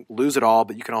 you can lose it all,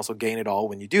 but you can also gain it all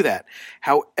when you do that.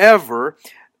 However,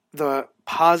 the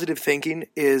positive thinking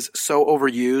is so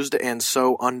overused and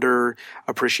so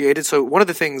underappreciated. So one of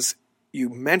the things you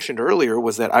mentioned earlier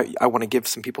was that I want to give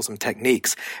some people some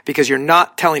techniques because you're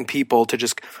not telling people to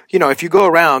just, if you go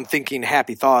around thinking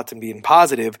happy thoughts and being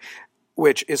positive,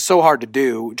 which is so hard to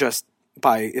do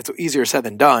it's easier said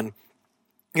than done.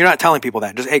 You're not telling people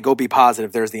that. Just, hey, go be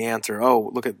positive. There's the answer. Oh,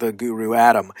 look at the guru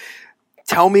Adam.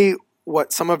 Tell me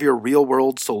what some of your real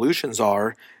world solutions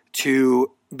are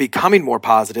to becoming more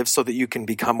positive so that you can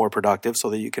become more productive, so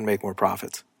that you can make more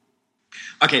profits.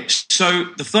 Okay, so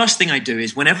the first thing I do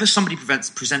is whenever somebody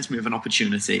presents me with an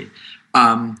opportunity,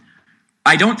 I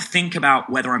I don't think about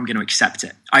whether I'm going to accept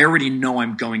it. I already know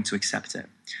I'm going to accept it.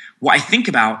 What I think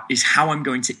about is how I'm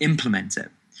going to implement it.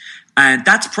 And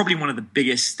that's probably one of the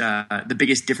biggest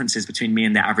differences between me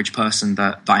and the average person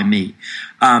that I meet.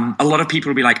 A lot of people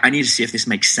will be like, I need to see if this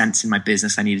makes sense in my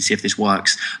business. I need to see if this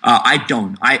works. I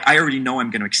don't. I already know I'm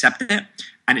going to accept it.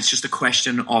 And it's just a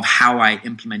question of how I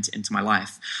implement it into my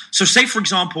life. So say, for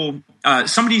example,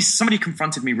 somebody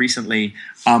confronted me recently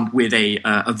with a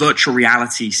virtual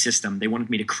reality system. They wanted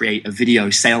me to create a video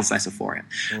sales letter for it.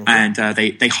 Mm-hmm. And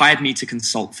they hired me to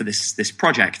consult for this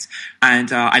project.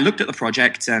 And I looked at the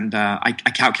project and I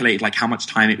calculated like how much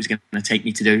time it was going to take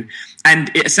me to do. And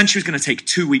it essentially was going to take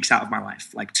 2 weeks out of my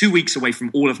life, like 2 weeks away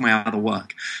from all of my other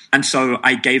work. And so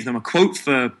I gave them a quote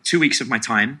for 2 weeks of my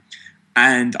time.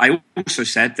 And I also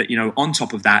said that, on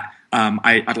top of that,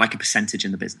 I'd like a percentage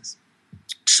in the business.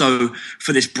 So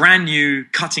for this brand new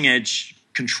cutting edge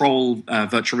control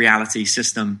virtual reality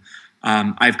system,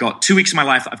 I've got 2 weeks of my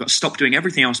life. I've got to stop doing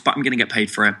everything else, but I'm going to get paid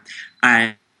for it.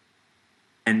 And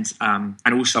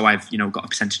also I've, got a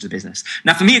percentage of the business.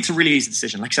 Now, for me, it's a really easy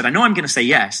decision. Like I said, I know I'm going to say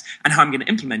yes. And how I'm going to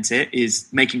implement it is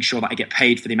making sure that I get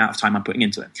paid for the amount of time I'm putting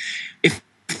into it. If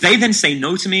they then say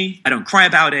no to me, I don't cry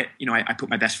about it. I put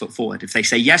my best foot forward. If they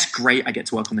say yes, great, I get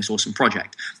to work on this awesome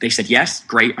project. They said yes,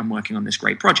 great, I'm working on this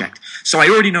great project. So I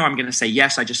already know I'm going to say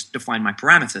yes. I just define my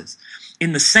parameters.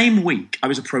 In the same week, I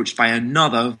was approached by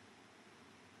another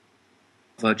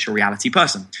virtual reality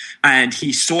person, and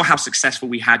he saw how successful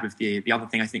we had with the other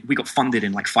thing. I think we got funded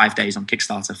in like 5 days on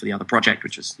Kickstarter for the other project,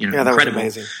 which was incredible. That was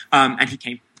amazing. And he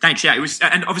came. Thanks. Yeah, it was,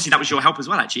 and obviously that was your help as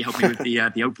well. Actually, helped me with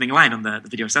the opening line on the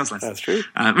video sales lesson. That's true.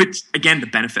 Which again, the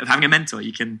benefit of having a mentor,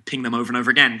 you can ping them over and over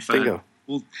again for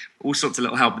all sorts of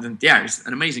little help. And then, it was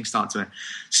an amazing start to it.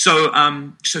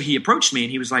 So he approached me and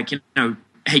he was like,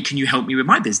 hey, can you help me with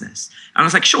my business? And I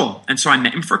was like, sure. And so I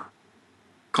met him for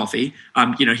coffee.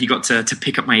 He got to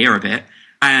pick up my ear a bit.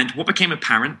 And what became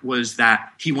apparent was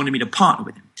that he wanted me to partner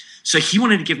with him. So he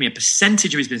wanted to give me a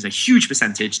percentage of his business, a huge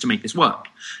percentage, to make this work.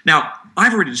 Now,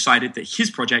 I've already decided that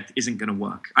his project isn't going to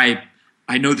work. I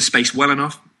know the space well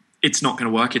enough. It's not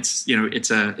going to work. It's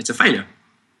a failure.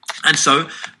 And so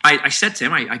I said to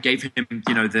him, I gave him,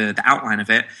 the outline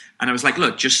of it. And I was like,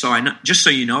 look, just so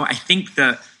you know, I think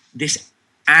that this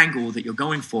angle that you're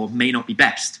going for may not be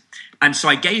best. And so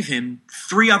I gave him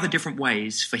 3 other different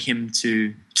ways for him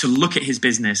to look at his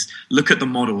business, look at the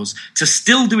models, to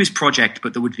still do his project,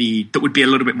 but that would be a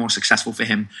little bit more successful for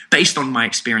him based on my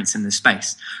experience in this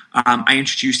space. I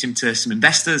introduced him to some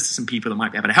investors, to some people that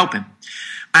might be able to help him.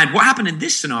 And what happened in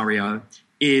this scenario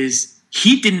is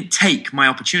he didn't take my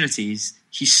opportunities.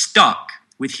 He stuck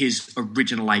with his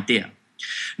original idea.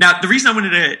 Now, the reason I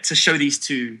wanted to show these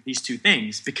two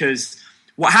things, because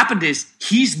what happened is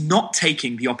he's not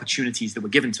taking the opportunities that were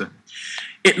given to him.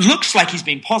 It looks like he's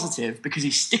being positive because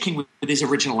he's sticking with his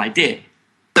original idea.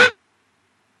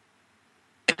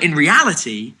 In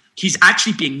reality, he's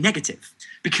actually being negative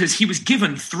because he was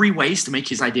given 3 ways to make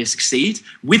his idea succeed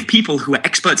with people who are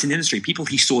experts in the industry, people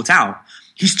he sought out.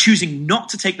 He's choosing not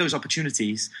to take those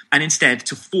opportunities and instead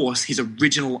to force his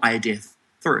original idea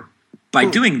through. By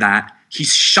doing that,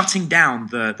 he's shutting down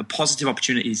the positive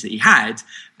opportunities that he had.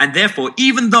 And therefore,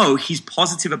 even though he's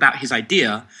positive about his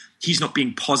idea, he's not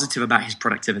being positive about his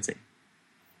productivity.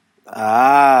 Dude,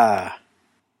 I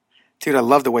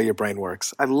love the way your brain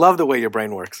works.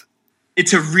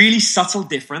 It's a really subtle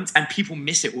difference, and people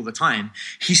miss it all the time.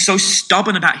 He's so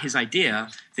stubborn about his idea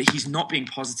that he's not being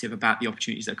positive about the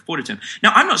opportunities that are afforded to him.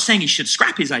 Now, I'm not saying he should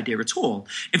scrap his idea at all.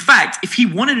 In fact, if he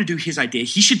wanted to do his idea,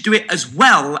 he should do it as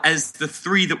well as the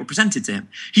 3 that were presented to him.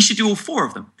 He should do all 4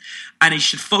 of them. And he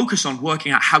should focus on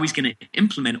working out how he's going to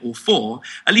implement all 4.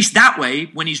 At least that way,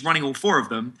 when he's running all 4 of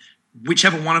them,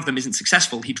 whichever one of them isn't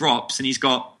successful, he drops and he's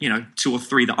got, 2 or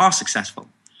 3 that are successful.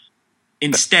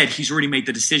 Instead, he's already made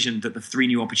the decision that the 3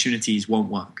 new opportunities won't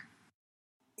work.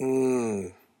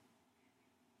 Dude,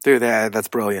 that's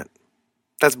brilliant.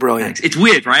 That's brilliant. Thanks. It's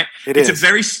weird, right? It's a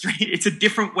very strange, it's a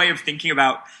different way of thinking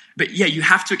about, but yeah, you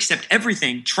have to accept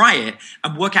everything, try it,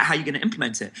 and work out how you're going to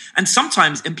implement it. And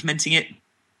sometimes implementing it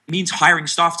means hiring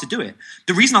staff to do it.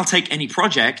 The reason I'll take any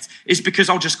project is because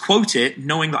I'll just quote it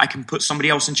knowing that I can put somebody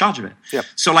else in charge of it. Yep.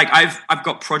 So like I've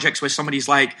got projects where somebody's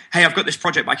like, hey, I've got this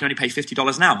project, but I can only pay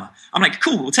 $50 an hour. I'm like,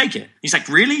 cool, we'll take it. He's like,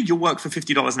 really? You'll work for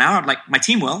 $50 an hour? I'm like, my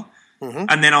team will. Mm-hmm.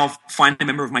 And then I'll find a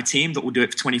member of my team that will do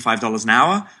it for $25 an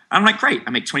hour. And I'm like, great, I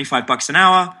make $25 an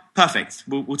hour. Perfect.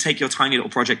 We'll take your tiny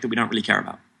little project that we don't really care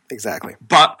about. Exactly.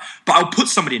 But I'll put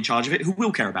somebody in charge of it who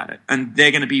will care about it. And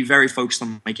they're going to be very focused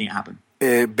on making it happen.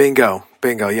 Bingo.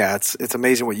 Yeah, it's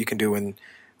amazing what you can do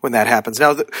when that happens.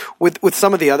 Now, with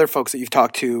some of the other folks that you've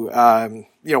talked to,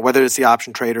 whether it's the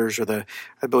option traders or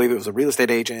I believe it was the real estate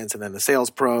agents and then the sales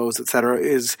pros, et cetera,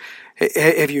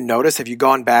 have you noticed, have you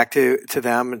gone back to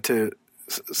them and to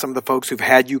some of the folks who've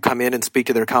had you come in and speak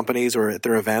to their companies or at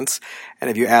their events, and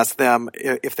have you asked them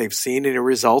if they've seen any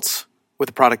results with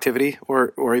the productivity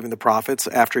or even the profits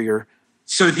after your...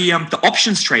 So the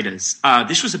options traders,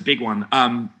 this was a big one.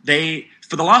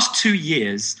 For the last 2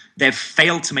 years, they've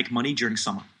failed to make money during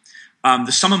summer.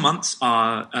 The summer months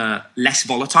are less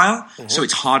volatile, so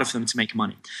it's harder for them to make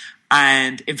money.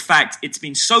 And in fact, it's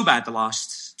been so bad the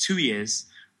last 2 years,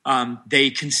 they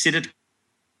considered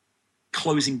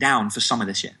closing down for summer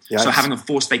this year. Yes. So having a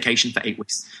forced vacation for 8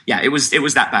 weeks. Yeah, it was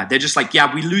that bad. They're just like,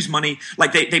 yeah, we lose money.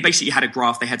 Like they basically had a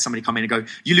graph. They had somebody come in and go,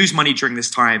 you lose money during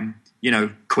this time,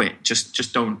 quit.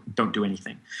 Just don't do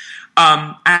anything.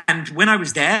 And when I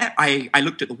was there, I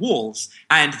looked at the walls,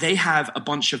 and they have a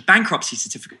bunch of bankruptcy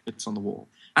certificates on the wall.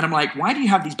 And I'm like, why do you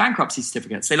have these bankruptcy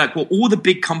certificates? They're like, well, all the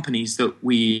big companies that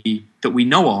we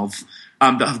know of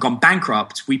that have gone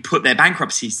bankrupt, we put their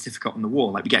bankruptcy certificate on the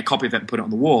wall. Like we get a copy of it and put it on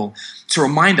the wall to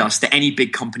remind us that any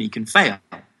big company can fail.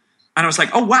 And I was like,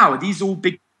 oh, wow, are these all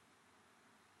big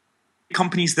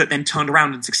companies that then turned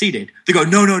around and succeeded? They go,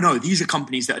 no, these are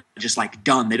companies that are just like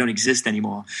done. They don't exist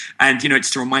anymore. And,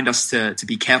 it's to remind us to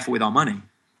be careful with our money.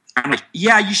 I'm like,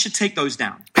 yeah, you should take those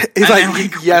down. It's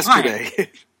like yesterday.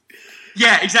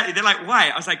 Yeah, exactly. They're like, why?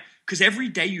 I was like, because every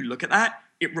day you look at that,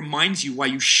 it reminds you why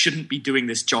you shouldn't be doing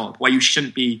this job, why you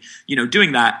shouldn't be,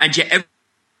 doing that. And yet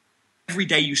every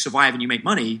day you survive and you make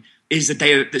money is a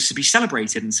day that should be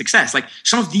celebrated and success. Like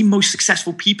some of the most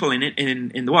successful people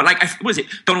in the world. Like, what is it?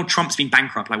 Donald Trump's been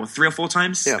bankrupt, 3 or 4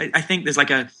 times? Yeah. I think there's like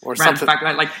a or random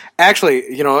fact.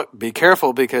 Actually, be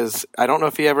careful, because I don't know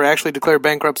if he ever actually declared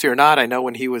bankruptcy or not. I know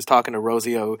when he was talking to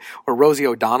Rosie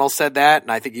O'Donnell said that,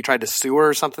 and I think he tried to sue her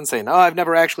or something, saying, "No, I've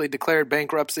never actually declared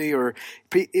bankruptcy," or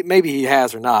maybe he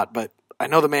has or not, but I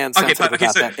know the man's sensitive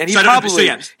about that. And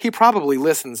he probably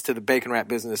listens to the Bacon Wrap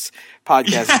Business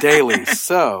podcast daily,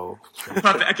 so I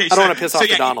don't want to piss off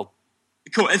Donald.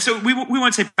 Cool. And so we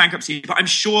won't say bankruptcy, but I'm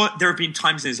sure there have been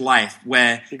times in his life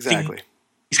where things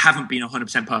haven't been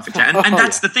 100% perfect yet. And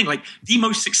that's the thing. Like the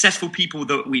most successful people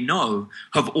that we know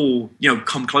have all,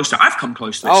 come close to it. I've come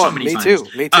close to it so many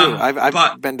times. Me too.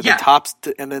 I've been to the tops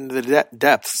and then the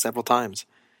depths several times.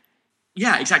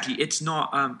 Yeah, exactly. It's not,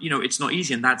 it's not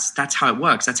easy, and that's how it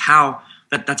works. That's how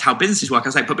businesses work. I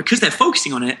was like, but because they're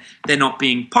focusing on it, they're not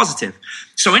being positive.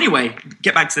 So anyway,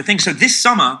 get back to the thing. So this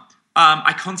summer,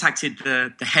 I contacted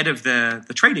the head of the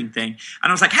trading thing, and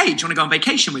I was like, hey, do you want to go on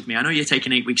vacation with me? I know you're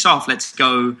taking 8 weeks off. Let's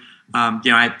go. I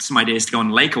had some ideas to go on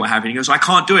the lake or what have you. And he goes, I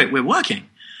can't do it. We're working.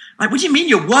 Like, what do you mean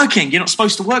you're working? You're not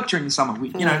supposed to work during the summer.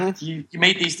 You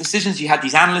made these decisions. You had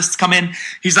these analysts come in.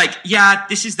 He's like, yeah,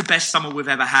 this is the best summer we've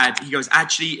ever had. He goes,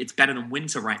 actually, it's better than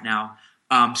winter right now.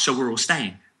 So we're all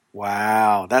staying.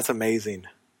 Wow, that's amazing.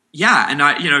 Yeah, and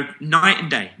night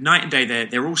and day,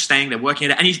 they're all staying. They're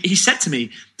working at it. And he said to me,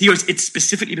 he goes, it's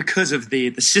specifically because of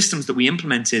the systems that we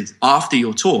implemented after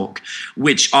your talk,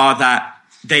 which are that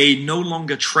they no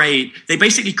longer trade. They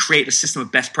basically create a system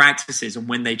of best practices on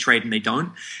when they trade and they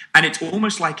don't. And it's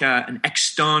almost like an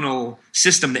external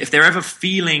system that if they're ever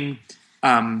feeling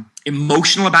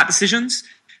emotional about decisions,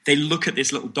 they look at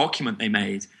this little document they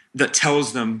made that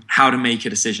tells them how to make a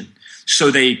decision. So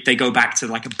they go back to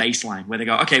like a baseline where they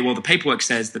go, okay, well, the paperwork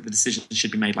says that the decision should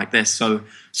be made like this. So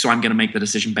I'm going to make the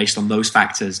decision based on those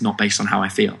factors, not based on how I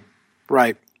feel.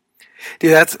 Right.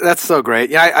 Dude, that's so great.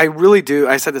 Yeah, I really do.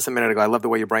 I said this a minute ago. I love the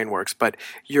way your brain works, but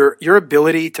your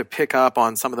ability to pick up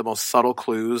on some of the most subtle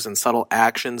clues and subtle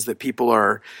actions that people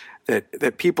are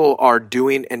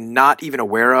doing and not even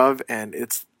aware of, and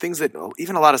it's things that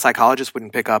even a lot of psychologists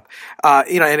wouldn't pick up.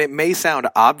 And it may sound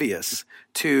obvious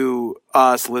to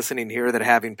us listening here that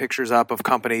having pictures up of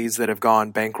companies that have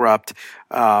gone bankrupt.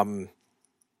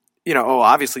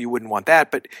 Obviously you wouldn't want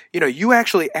that, but, you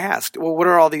actually asked, well, what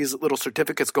are all these little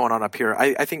certificates going on up here?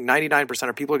 I think 99%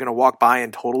 of people are going to walk by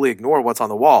and totally ignore what's on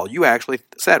the wall. You actually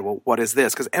said, well, what is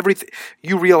this? Because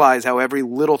you realize how every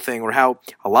little thing or how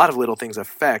a lot of little things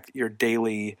affect your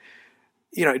daily,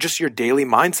 just your daily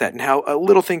mindset, and how a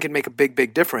little thing can make a big,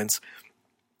 big difference.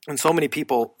 And so many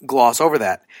people gloss over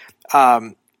that.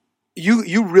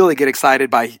 You really get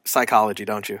excited by psychology,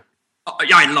 don't you? Oh,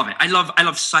 yeah, I love it.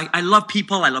 I love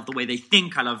people. I love the way they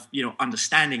think. I love,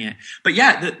 understanding it. But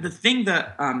yeah, the thing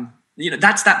that,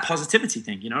 that's that positivity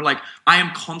thing, like I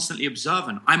am constantly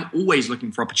observant. I'm always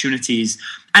looking for opportunities.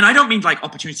 And I don't mean like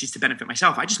opportunities to benefit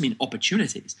myself. I just mean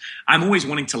opportunities. I'm always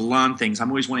wanting to learn things. I'm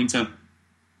always wanting to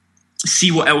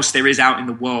see what else there is out in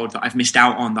the world that I've missed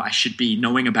out on that I should be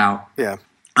knowing about. Yeah.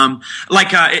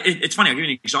 It's funny. I'll give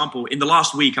you an example. In the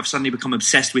last week, I've suddenly become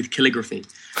obsessed with calligraphy,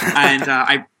 and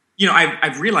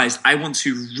I've realized I want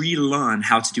to relearn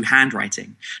how to do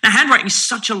handwriting. Now, handwriting is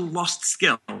such a lost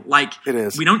skill. Like, it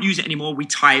is. We don't use it anymore. We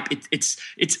type.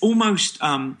 It's almost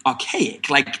archaic.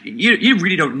 Like, you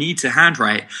really don't need to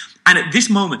handwrite. And at this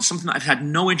moment, something that I've had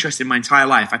no interest in my entire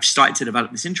life, I've started to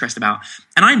develop this interest about.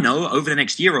 And I know over the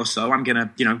next year or so, I'm going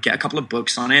to, get a couple of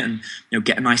books on it and,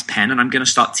 get a nice pen, and I'm going to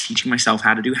start teaching myself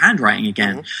how to do handwriting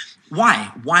again. Mm-hmm.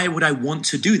 Why? Why would I want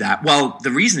to do that? Well, the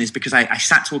reason is because I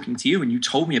sat talking to you and you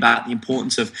told me about the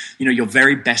importance of, your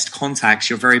very best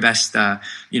contacts, your very best,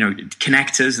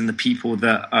 connectors, and the people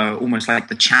that are almost like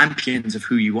the champions of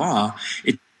who you are.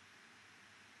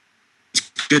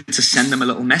 Good to send them a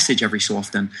little message every so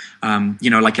often,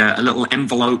 like a little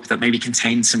envelope that maybe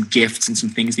contains some gifts and some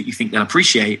things that you think they'll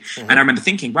appreciate. Mm-hmm. And I remember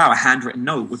thinking, wow, a handwritten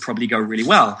note would probably go really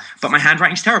well, but my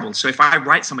handwriting's terrible. So if I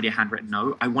write somebody a handwritten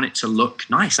note, I want it to look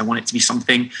nice. I want it to be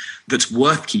something that's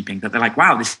worth keeping, that they're like,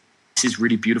 wow, this is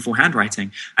really beautiful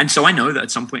handwriting. And so I know that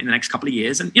at some point in the next couple of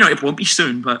years, and it won't be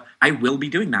soon, but I will be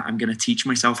doing that. I'm going to teach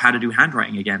myself how to do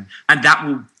handwriting again. And that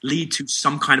will lead to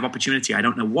some kind of opportunity. I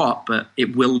don't know what, but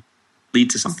it will lead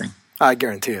to something. I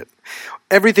guarantee it.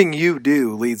 Everything you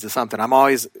do leads to something. I'm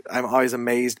always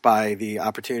amazed by the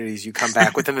opportunities you come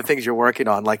back with and the things you're working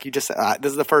on. Like you just said,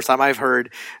 this is the first time I've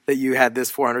heard that you had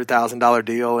this $400,000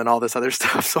 deal and all this other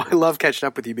stuff. So I love catching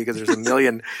up with you because there's a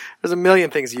million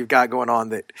things you've got going on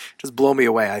that just blow me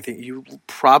away. I think you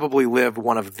probably live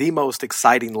one of the most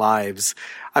exciting lives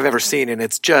I've ever seen, and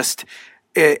it's just.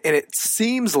 And it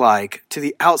seems like to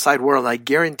the outside world, I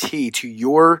guarantee to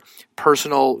your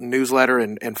personal newsletter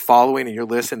and following and your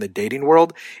list in the dating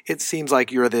world, it seems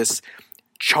like you're this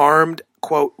charmed,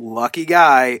 quote, lucky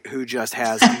guy who just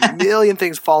has a million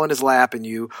things fall in his lap,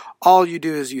 and all you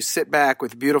do is you sit back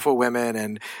with beautiful women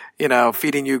and,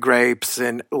 feeding you grapes,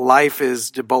 and life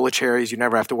is a bowl of cherries. You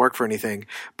never have to work for anything.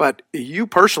 But you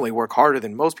personally work harder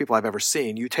than most people I've ever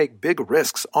seen. You take big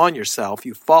risks on yourself.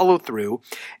 You follow through,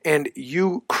 and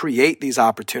you create these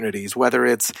opportunities, whether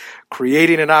it's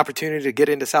creating an opportunity to get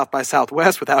into South by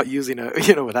Southwest without using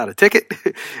without a ticket.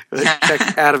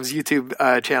 Check Adam's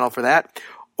YouTube channel for that.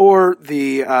 Or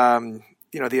the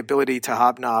ability to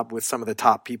hobnob with some of the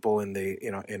top people in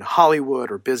in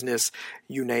Hollywood or business,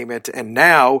 you name it. And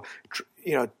now,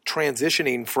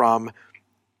 transitioning from,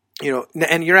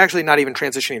 and you're actually not even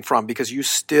transitioning from, because you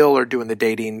still are doing the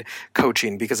dating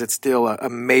coaching because it's still a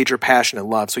major passion and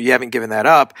love. So you haven't given that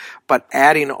up, but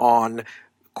adding on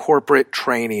corporate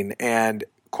training and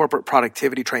corporate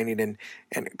productivity training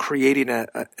and creating an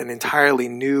entirely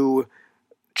new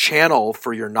channel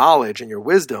for your knowledge and your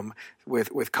wisdom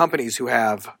with companies who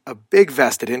have a big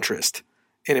vested interest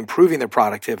in improving their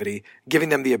productivity, giving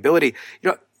them the ability.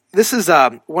 This is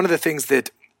one of the things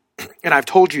that, and I've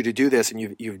told you to do this,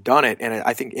 and you've done it, and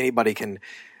I think anybody can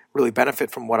really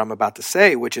benefit from what I'm about to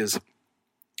say, which is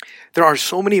there are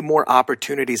so many more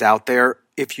opportunities out there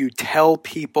if you tell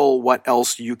people what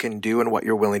else you can do and what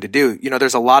you're willing to do.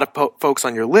 There's a lot of folks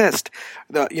on your list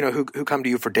that, who come to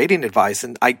you for dating advice.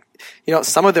 And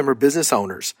some of them are business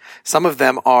owners. Some of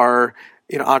them are,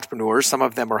 entrepreneurs. Some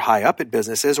of them are high up at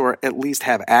businesses, or at least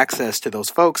have access to those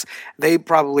folks. They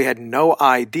probably had no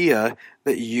idea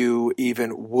that you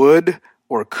even would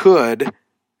or could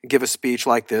give a speech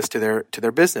like this to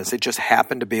their business. It just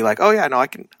happened to be like, oh yeah, no,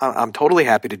 I'm totally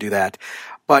happy to do that.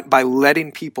 But by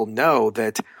letting people know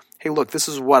that, hey, look, this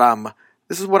is what I'm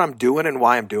doing and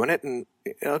why I'm doing it, and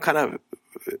kind of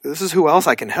this is who else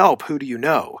I can help. Who do you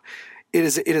know? It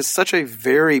is such a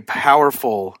very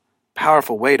powerful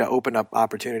way to open up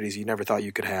opportunities you never thought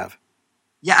you could have.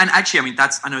 Yeah, and actually,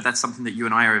 I know that's something that you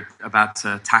and I are about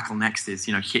to tackle next is,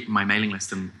 hitting my mailing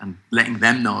list and letting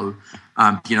them know,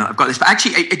 I've got this. But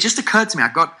actually, it just occurred to me, I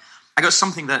got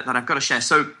something that I've got to share.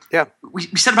 So yeah, we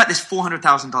said about this $400,000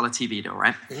 TV deal,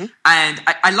 right? Mm-hmm. And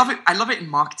I love it. I love it in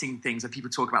marketing things that people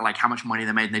talk about, like how much money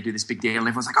they made and they do this big deal, and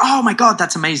everyone's like, oh my God,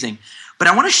 that's amazing. But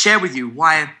I want to share with you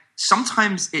why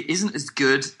sometimes it isn't as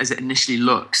good as it initially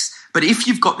looks. But if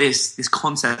you've got this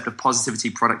concept of positivity,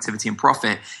 productivity, and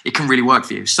profit, it can really work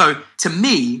for you. So to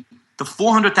me, the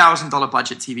 $400,000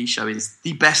 budget TV show is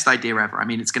the best idea ever. I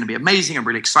mean, it's going to be amazing. I'm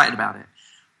really excited about it.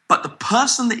 But the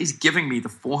person that is giving me the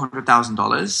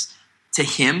 $400,000, to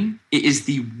him, it is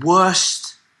the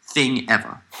worst thing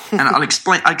ever. And I'll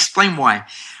explain why.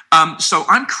 So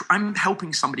I'm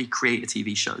helping somebody create a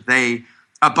TV show.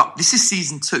 But this is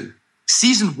season 2.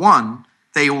 Season 1,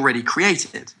 they already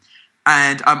created.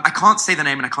 And I can't say the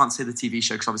name and I can't say the TV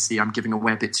show because obviously I'm giving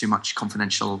away a bit too much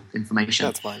confidential information.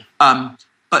 That's fine.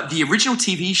 But the original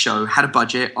TV show had a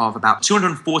budget of about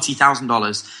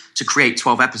 $240,000 to create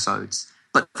 12 episodes,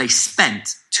 but they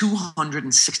spent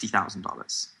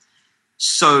 $260,000.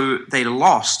 So they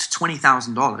lost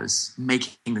 $20,000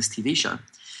 making this TV show.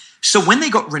 So when they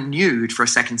got renewed for a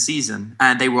second season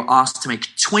and they were asked to make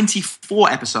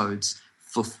 24 episodes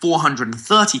for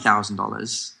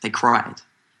 $430,000, they cried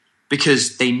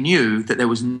because they knew that there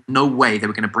was no way they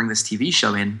were going to bring this TV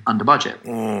show in under budget.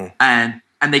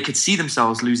 And they could see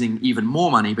themselves losing even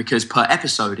more money because per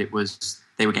episode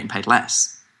they were getting paid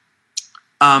less.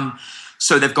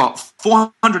 So they've got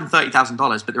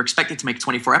 $430,000, but they're expected to make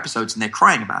 24 episodes and they're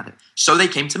crying about it. So they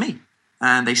came to me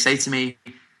and they say to me,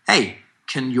 hey,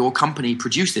 can your company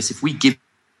produce this? If we give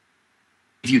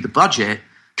you the budget,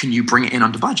 can you bring it in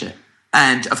under budget?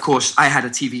 And of course, I had a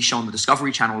TV show on the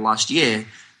Discovery Channel last year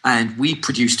and we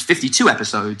produced 52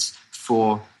 episodes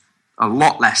for a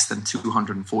lot less than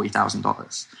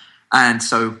 $240,000. And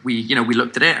so we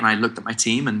looked at it and I looked at my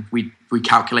team and we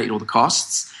calculated all the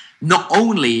costs. Not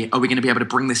only are we going to be able to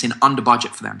bring this in under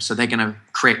budget for them, so they're going to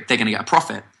get a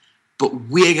profit, but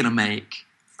we're going to make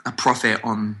a profit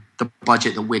on the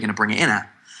budget that we're going to bring it in at.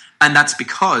 And that's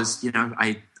because,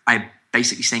 I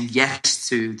basically saying yes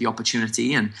to the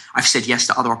opportunity, and I've said yes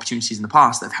to other opportunities in the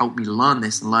past that have helped me learn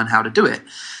this and learn how to do it.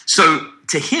 So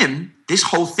to him, this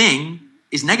whole thing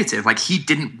is negative. Like, he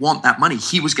didn't want that money.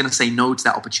 He was going to say no to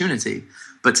that opportunity.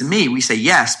 But to me, we say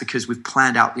yes because we've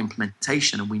planned out the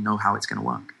implementation and we know how it's going to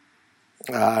work.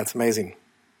 It's amazing.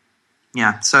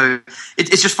 Yeah. So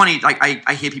it's just funny. Like,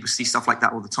 I hear people see stuff like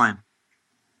that all the time.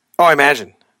 Oh, I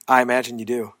imagine you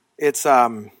do. It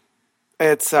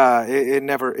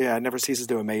never ceases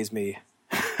to amaze me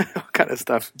what kind of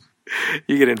stuff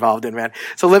you get involved in, man.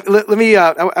 So let me.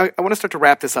 I want to start to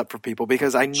wrap this up for people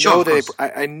because I know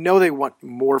I know they want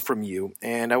more from you,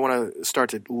 and I want to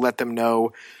start to let them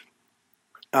know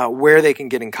where they can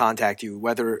get in contact you,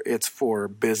 whether it's for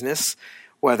business,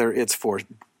 whether it's for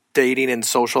dating and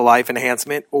social life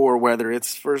enhancement, or whether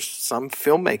it's for some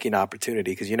filmmaking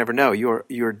opportunity, because you never know.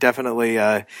 You're definitely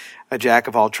a jack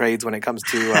of all trades when it comes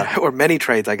to, or many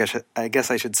trades, I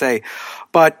guess I should say.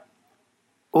 But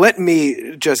let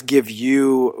me just give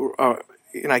you,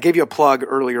 I gave you a plug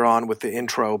earlier on with the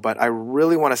intro, but I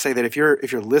really want to say that if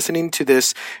you're listening to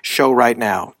this show right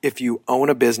now, if you own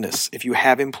a business, if you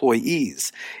have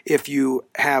employees, if you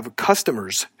have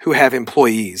customers who have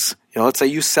employees, let's say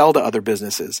you sell to other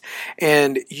businesses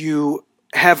and you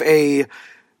have a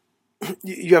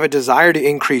desire to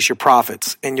increase your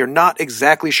profits and you're not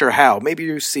exactly sure how. Maybe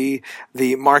you see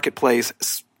the marketplace,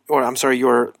 or I'm sorry,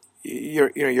 your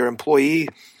employee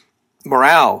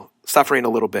morale suffering a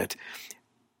little bit.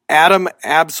 Adam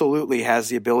absolutely has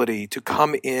the ability to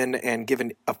come in and give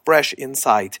a fresh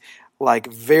insight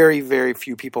like very, very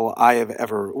few people I have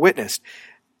ever witnessed.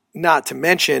 Not to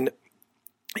mention,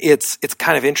 it's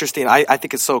kind of interesting. I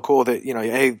think it's so cool that,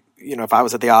 if I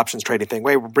was at the options trading thing,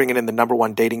 we're bringing in the number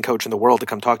one dating coach in the world to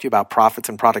come talk to you about profits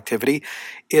and productivity.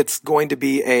 It's going to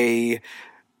be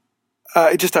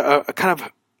just a kind of,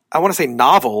 I want to say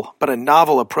novel, but a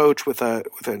novel approach with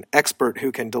an expert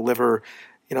who can deliver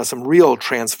some real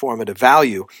transformative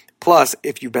value. Plus,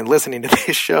 if you've been listening to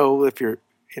this show, if you're,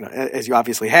 as you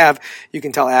obviously have, you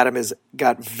can tell Adam has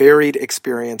got varied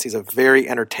experience. He's a very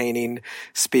entertaining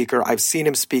speaker. I've seen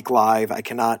him speak live. I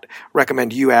cannot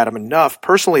recommend you, Adam, enough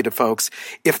personally to folks.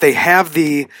 If they have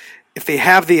the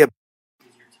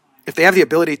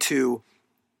ability to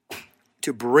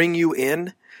bring you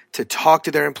in, to talk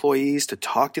to their employees, to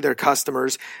talk to their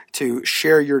customers, to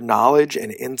share your knowledge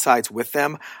and insights with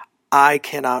them, I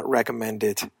cannot recommend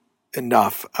it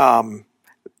enough.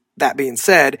 That being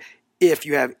said, if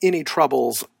you have any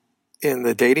troubles in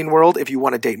the dating world, if you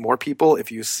want to date more people,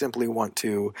 if you simply want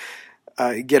to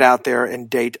get out there and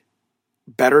date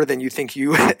better than you think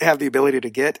you have the ability to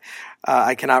get,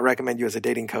 I cannot recommend you as a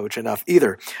dating coach enough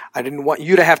either. I didn't want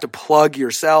you to have to plug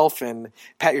yourself and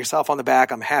pat yourself on the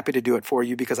back. I'm happy to do it for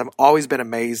you because I've always been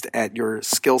amazed at your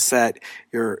skill set,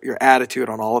 your attitude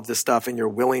on all of this stuff, and your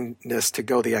willingness to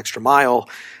go the extra mile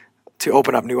to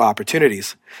open up new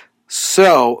opportunities.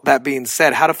 So that being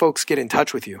said, how do folks get in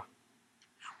touch with you?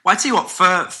 Well, I tell you what,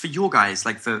 for your guys,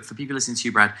 like for people listening to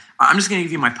you, Brad, I'm just going to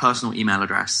give you my personal email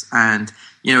address. And,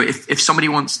 if somebody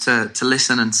wants to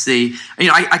listen and see,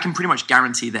 I can pretty much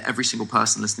guarantee that every single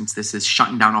person listening to this is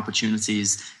shutting down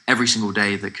opportunities every single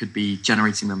day that could be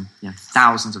generating them,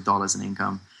 thousands of dollars in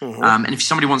income. Mm-hmm. And if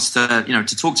somebody wants to,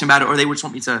 to talk to me about it, or they would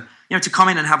want me to, to come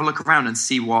in and have a look around and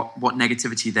see what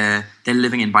negativity they're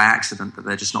living in by accident that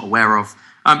they're just not aware of,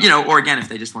 or again, if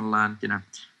they just want to learn,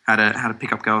 how to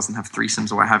pick up girls and have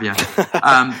threesomes or what have you.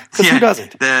 Who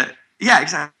doesn't? Yeah,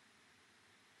 exactly.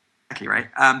 right.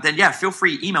 Then yeah, feel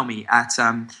free, email me at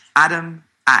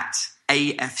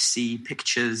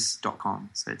adam@afcpictures.com.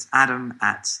 So it's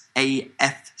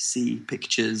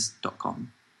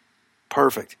adam@afcpictures.com.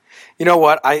 Perfect. You know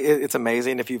what? It's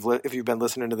amazing if you've been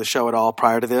listening to the show at all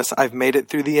prior to this. I've made it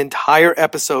through the entire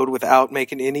episode without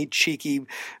making any cheeky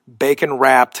bacon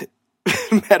wrapped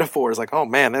metaphors. Like, oh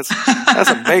man, that's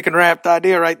a bacon wrapped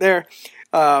idea right there,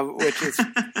 which is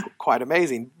quite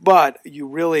amazing. But you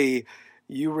really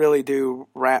do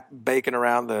wrap bacon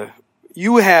around the.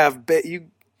 You've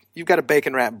got a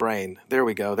bacon wrap brain. There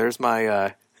we go. There's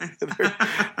my.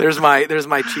 There's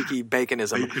my cheeky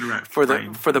baconism for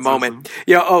the moment. Awesome.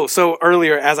 Yeah. Oh, so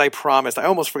earlier, as I promised, I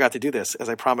almost forgot to do this. As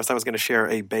I promised, I was going to share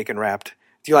a bacon wrapped.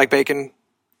 Do you like bacon?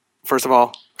 First of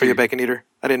all, are you a bacon eater?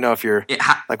 I didn't know if you're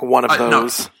like one of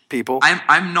those people.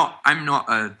 I'm not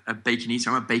a bacon eater.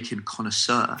 I'm a bacon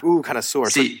connoisseur. Ooh, connoisseur.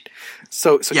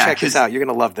 So check this out. You're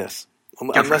going to love this.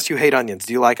 Unless you hate onions.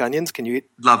 Do you like onions? Can you eat?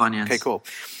 Love onions. Okay, cool.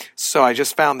 So I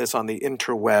just found this on the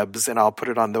interwebs, and I'll put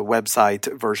it on the website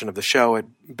version of the show at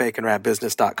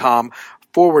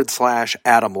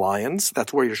baconwrapbusiness.com/Adam Lyons.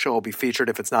 That's where your show will be featured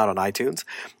if it's not on iTunes.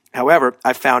 However,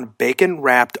 I found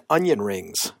bacon-wrapped onion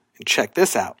rings. And check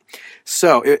this out.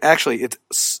 So it's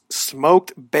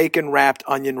smoked bacon-wrapped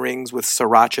onion rings with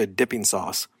sriracha dipping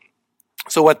sauce.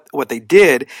 So what they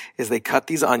did is they cut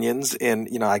these onions in,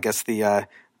 I guess the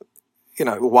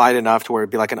wide enough to where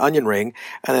it'd be like an onion ring.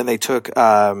 And then they took,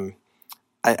 I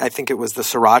think it was the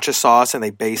sriracha sauce, and they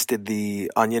basted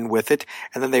the onion with it.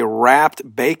 And then they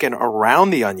wrapped bacon around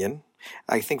the onion.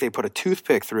 I think they put a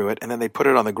toothpick through it, and then they put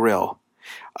it on the grill.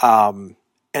 And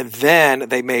then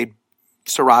they made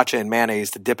sriracha and mayonnaise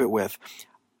to dip it with.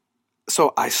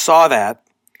 So I saw that.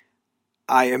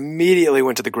 I immediately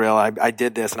went to the grill. I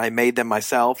did this, and I made them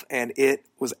myself, and it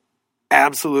was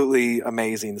absolutely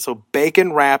amazing. So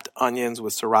bacon wrapped onions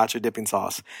with sriracha dipping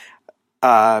sauce.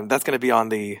 That's going to be on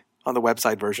the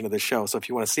website version of this show. So if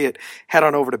you want to see it, head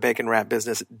on over to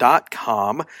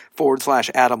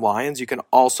baconwrapbusiness.com/Adam Lyons. You can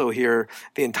also hear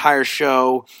the entire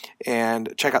show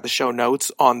and check out the show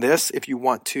notes on this. If you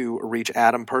want to reach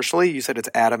Adam personally, you said it's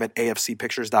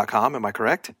adam@afcpictures.com. Am I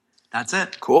correct? That's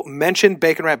it. Cool. Mention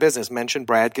Bacon Wrap Business. Mention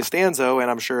Brad Costanzo, and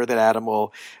I'm sure that Adam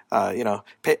will,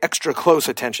 pay extra close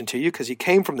attention to you because he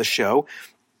came from the show.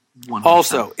 100%.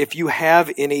 Also, if you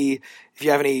have any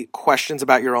questions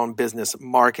about your own business,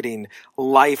 marketing,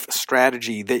 life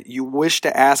strategy that you wish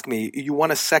to ask me, you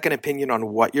want a second opinion on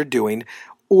what you're doing,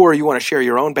 or you want to share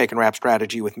your own bacon wrap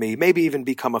strategy with me, maybe even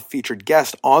become a featured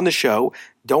guest on the show,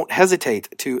 don't hesitate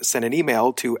to send an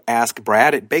email to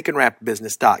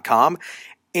askbrad@baconwrapbusiness.com.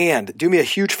 And do me a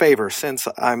huge favor, since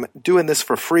I'm doing this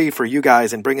for free for you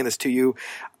guys and bringing this to you,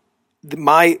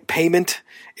 my payment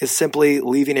is simply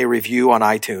leaving a review on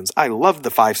iTunes. I love the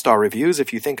 5-star reviews.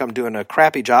 If you think I'm doing a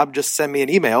crappy job, just send me an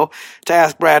email to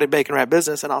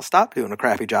askbrad@baconwrapbusiness, and I'll stop doing a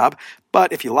crappy job.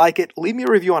 But if you like it, leave me a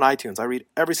review on iTunes. I read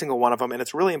every single one of them, and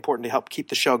it's really important to help keep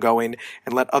the show going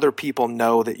and let other people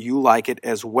know that you like it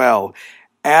as well.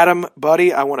 Adam,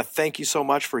 buddy, I want to thank you so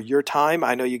much for your time.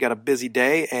 I know you got a busy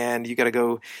day and you got to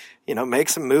go, make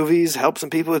some movies, help some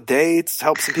people with dates,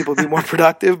 help some people be more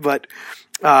productive. But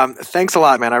thanks a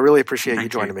lot, man. I really appreciate you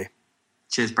joining me.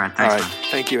 Cheers, Brad. Thanks. All right.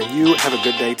 Thank you. And you have a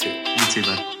good day too. You too,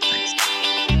 bud.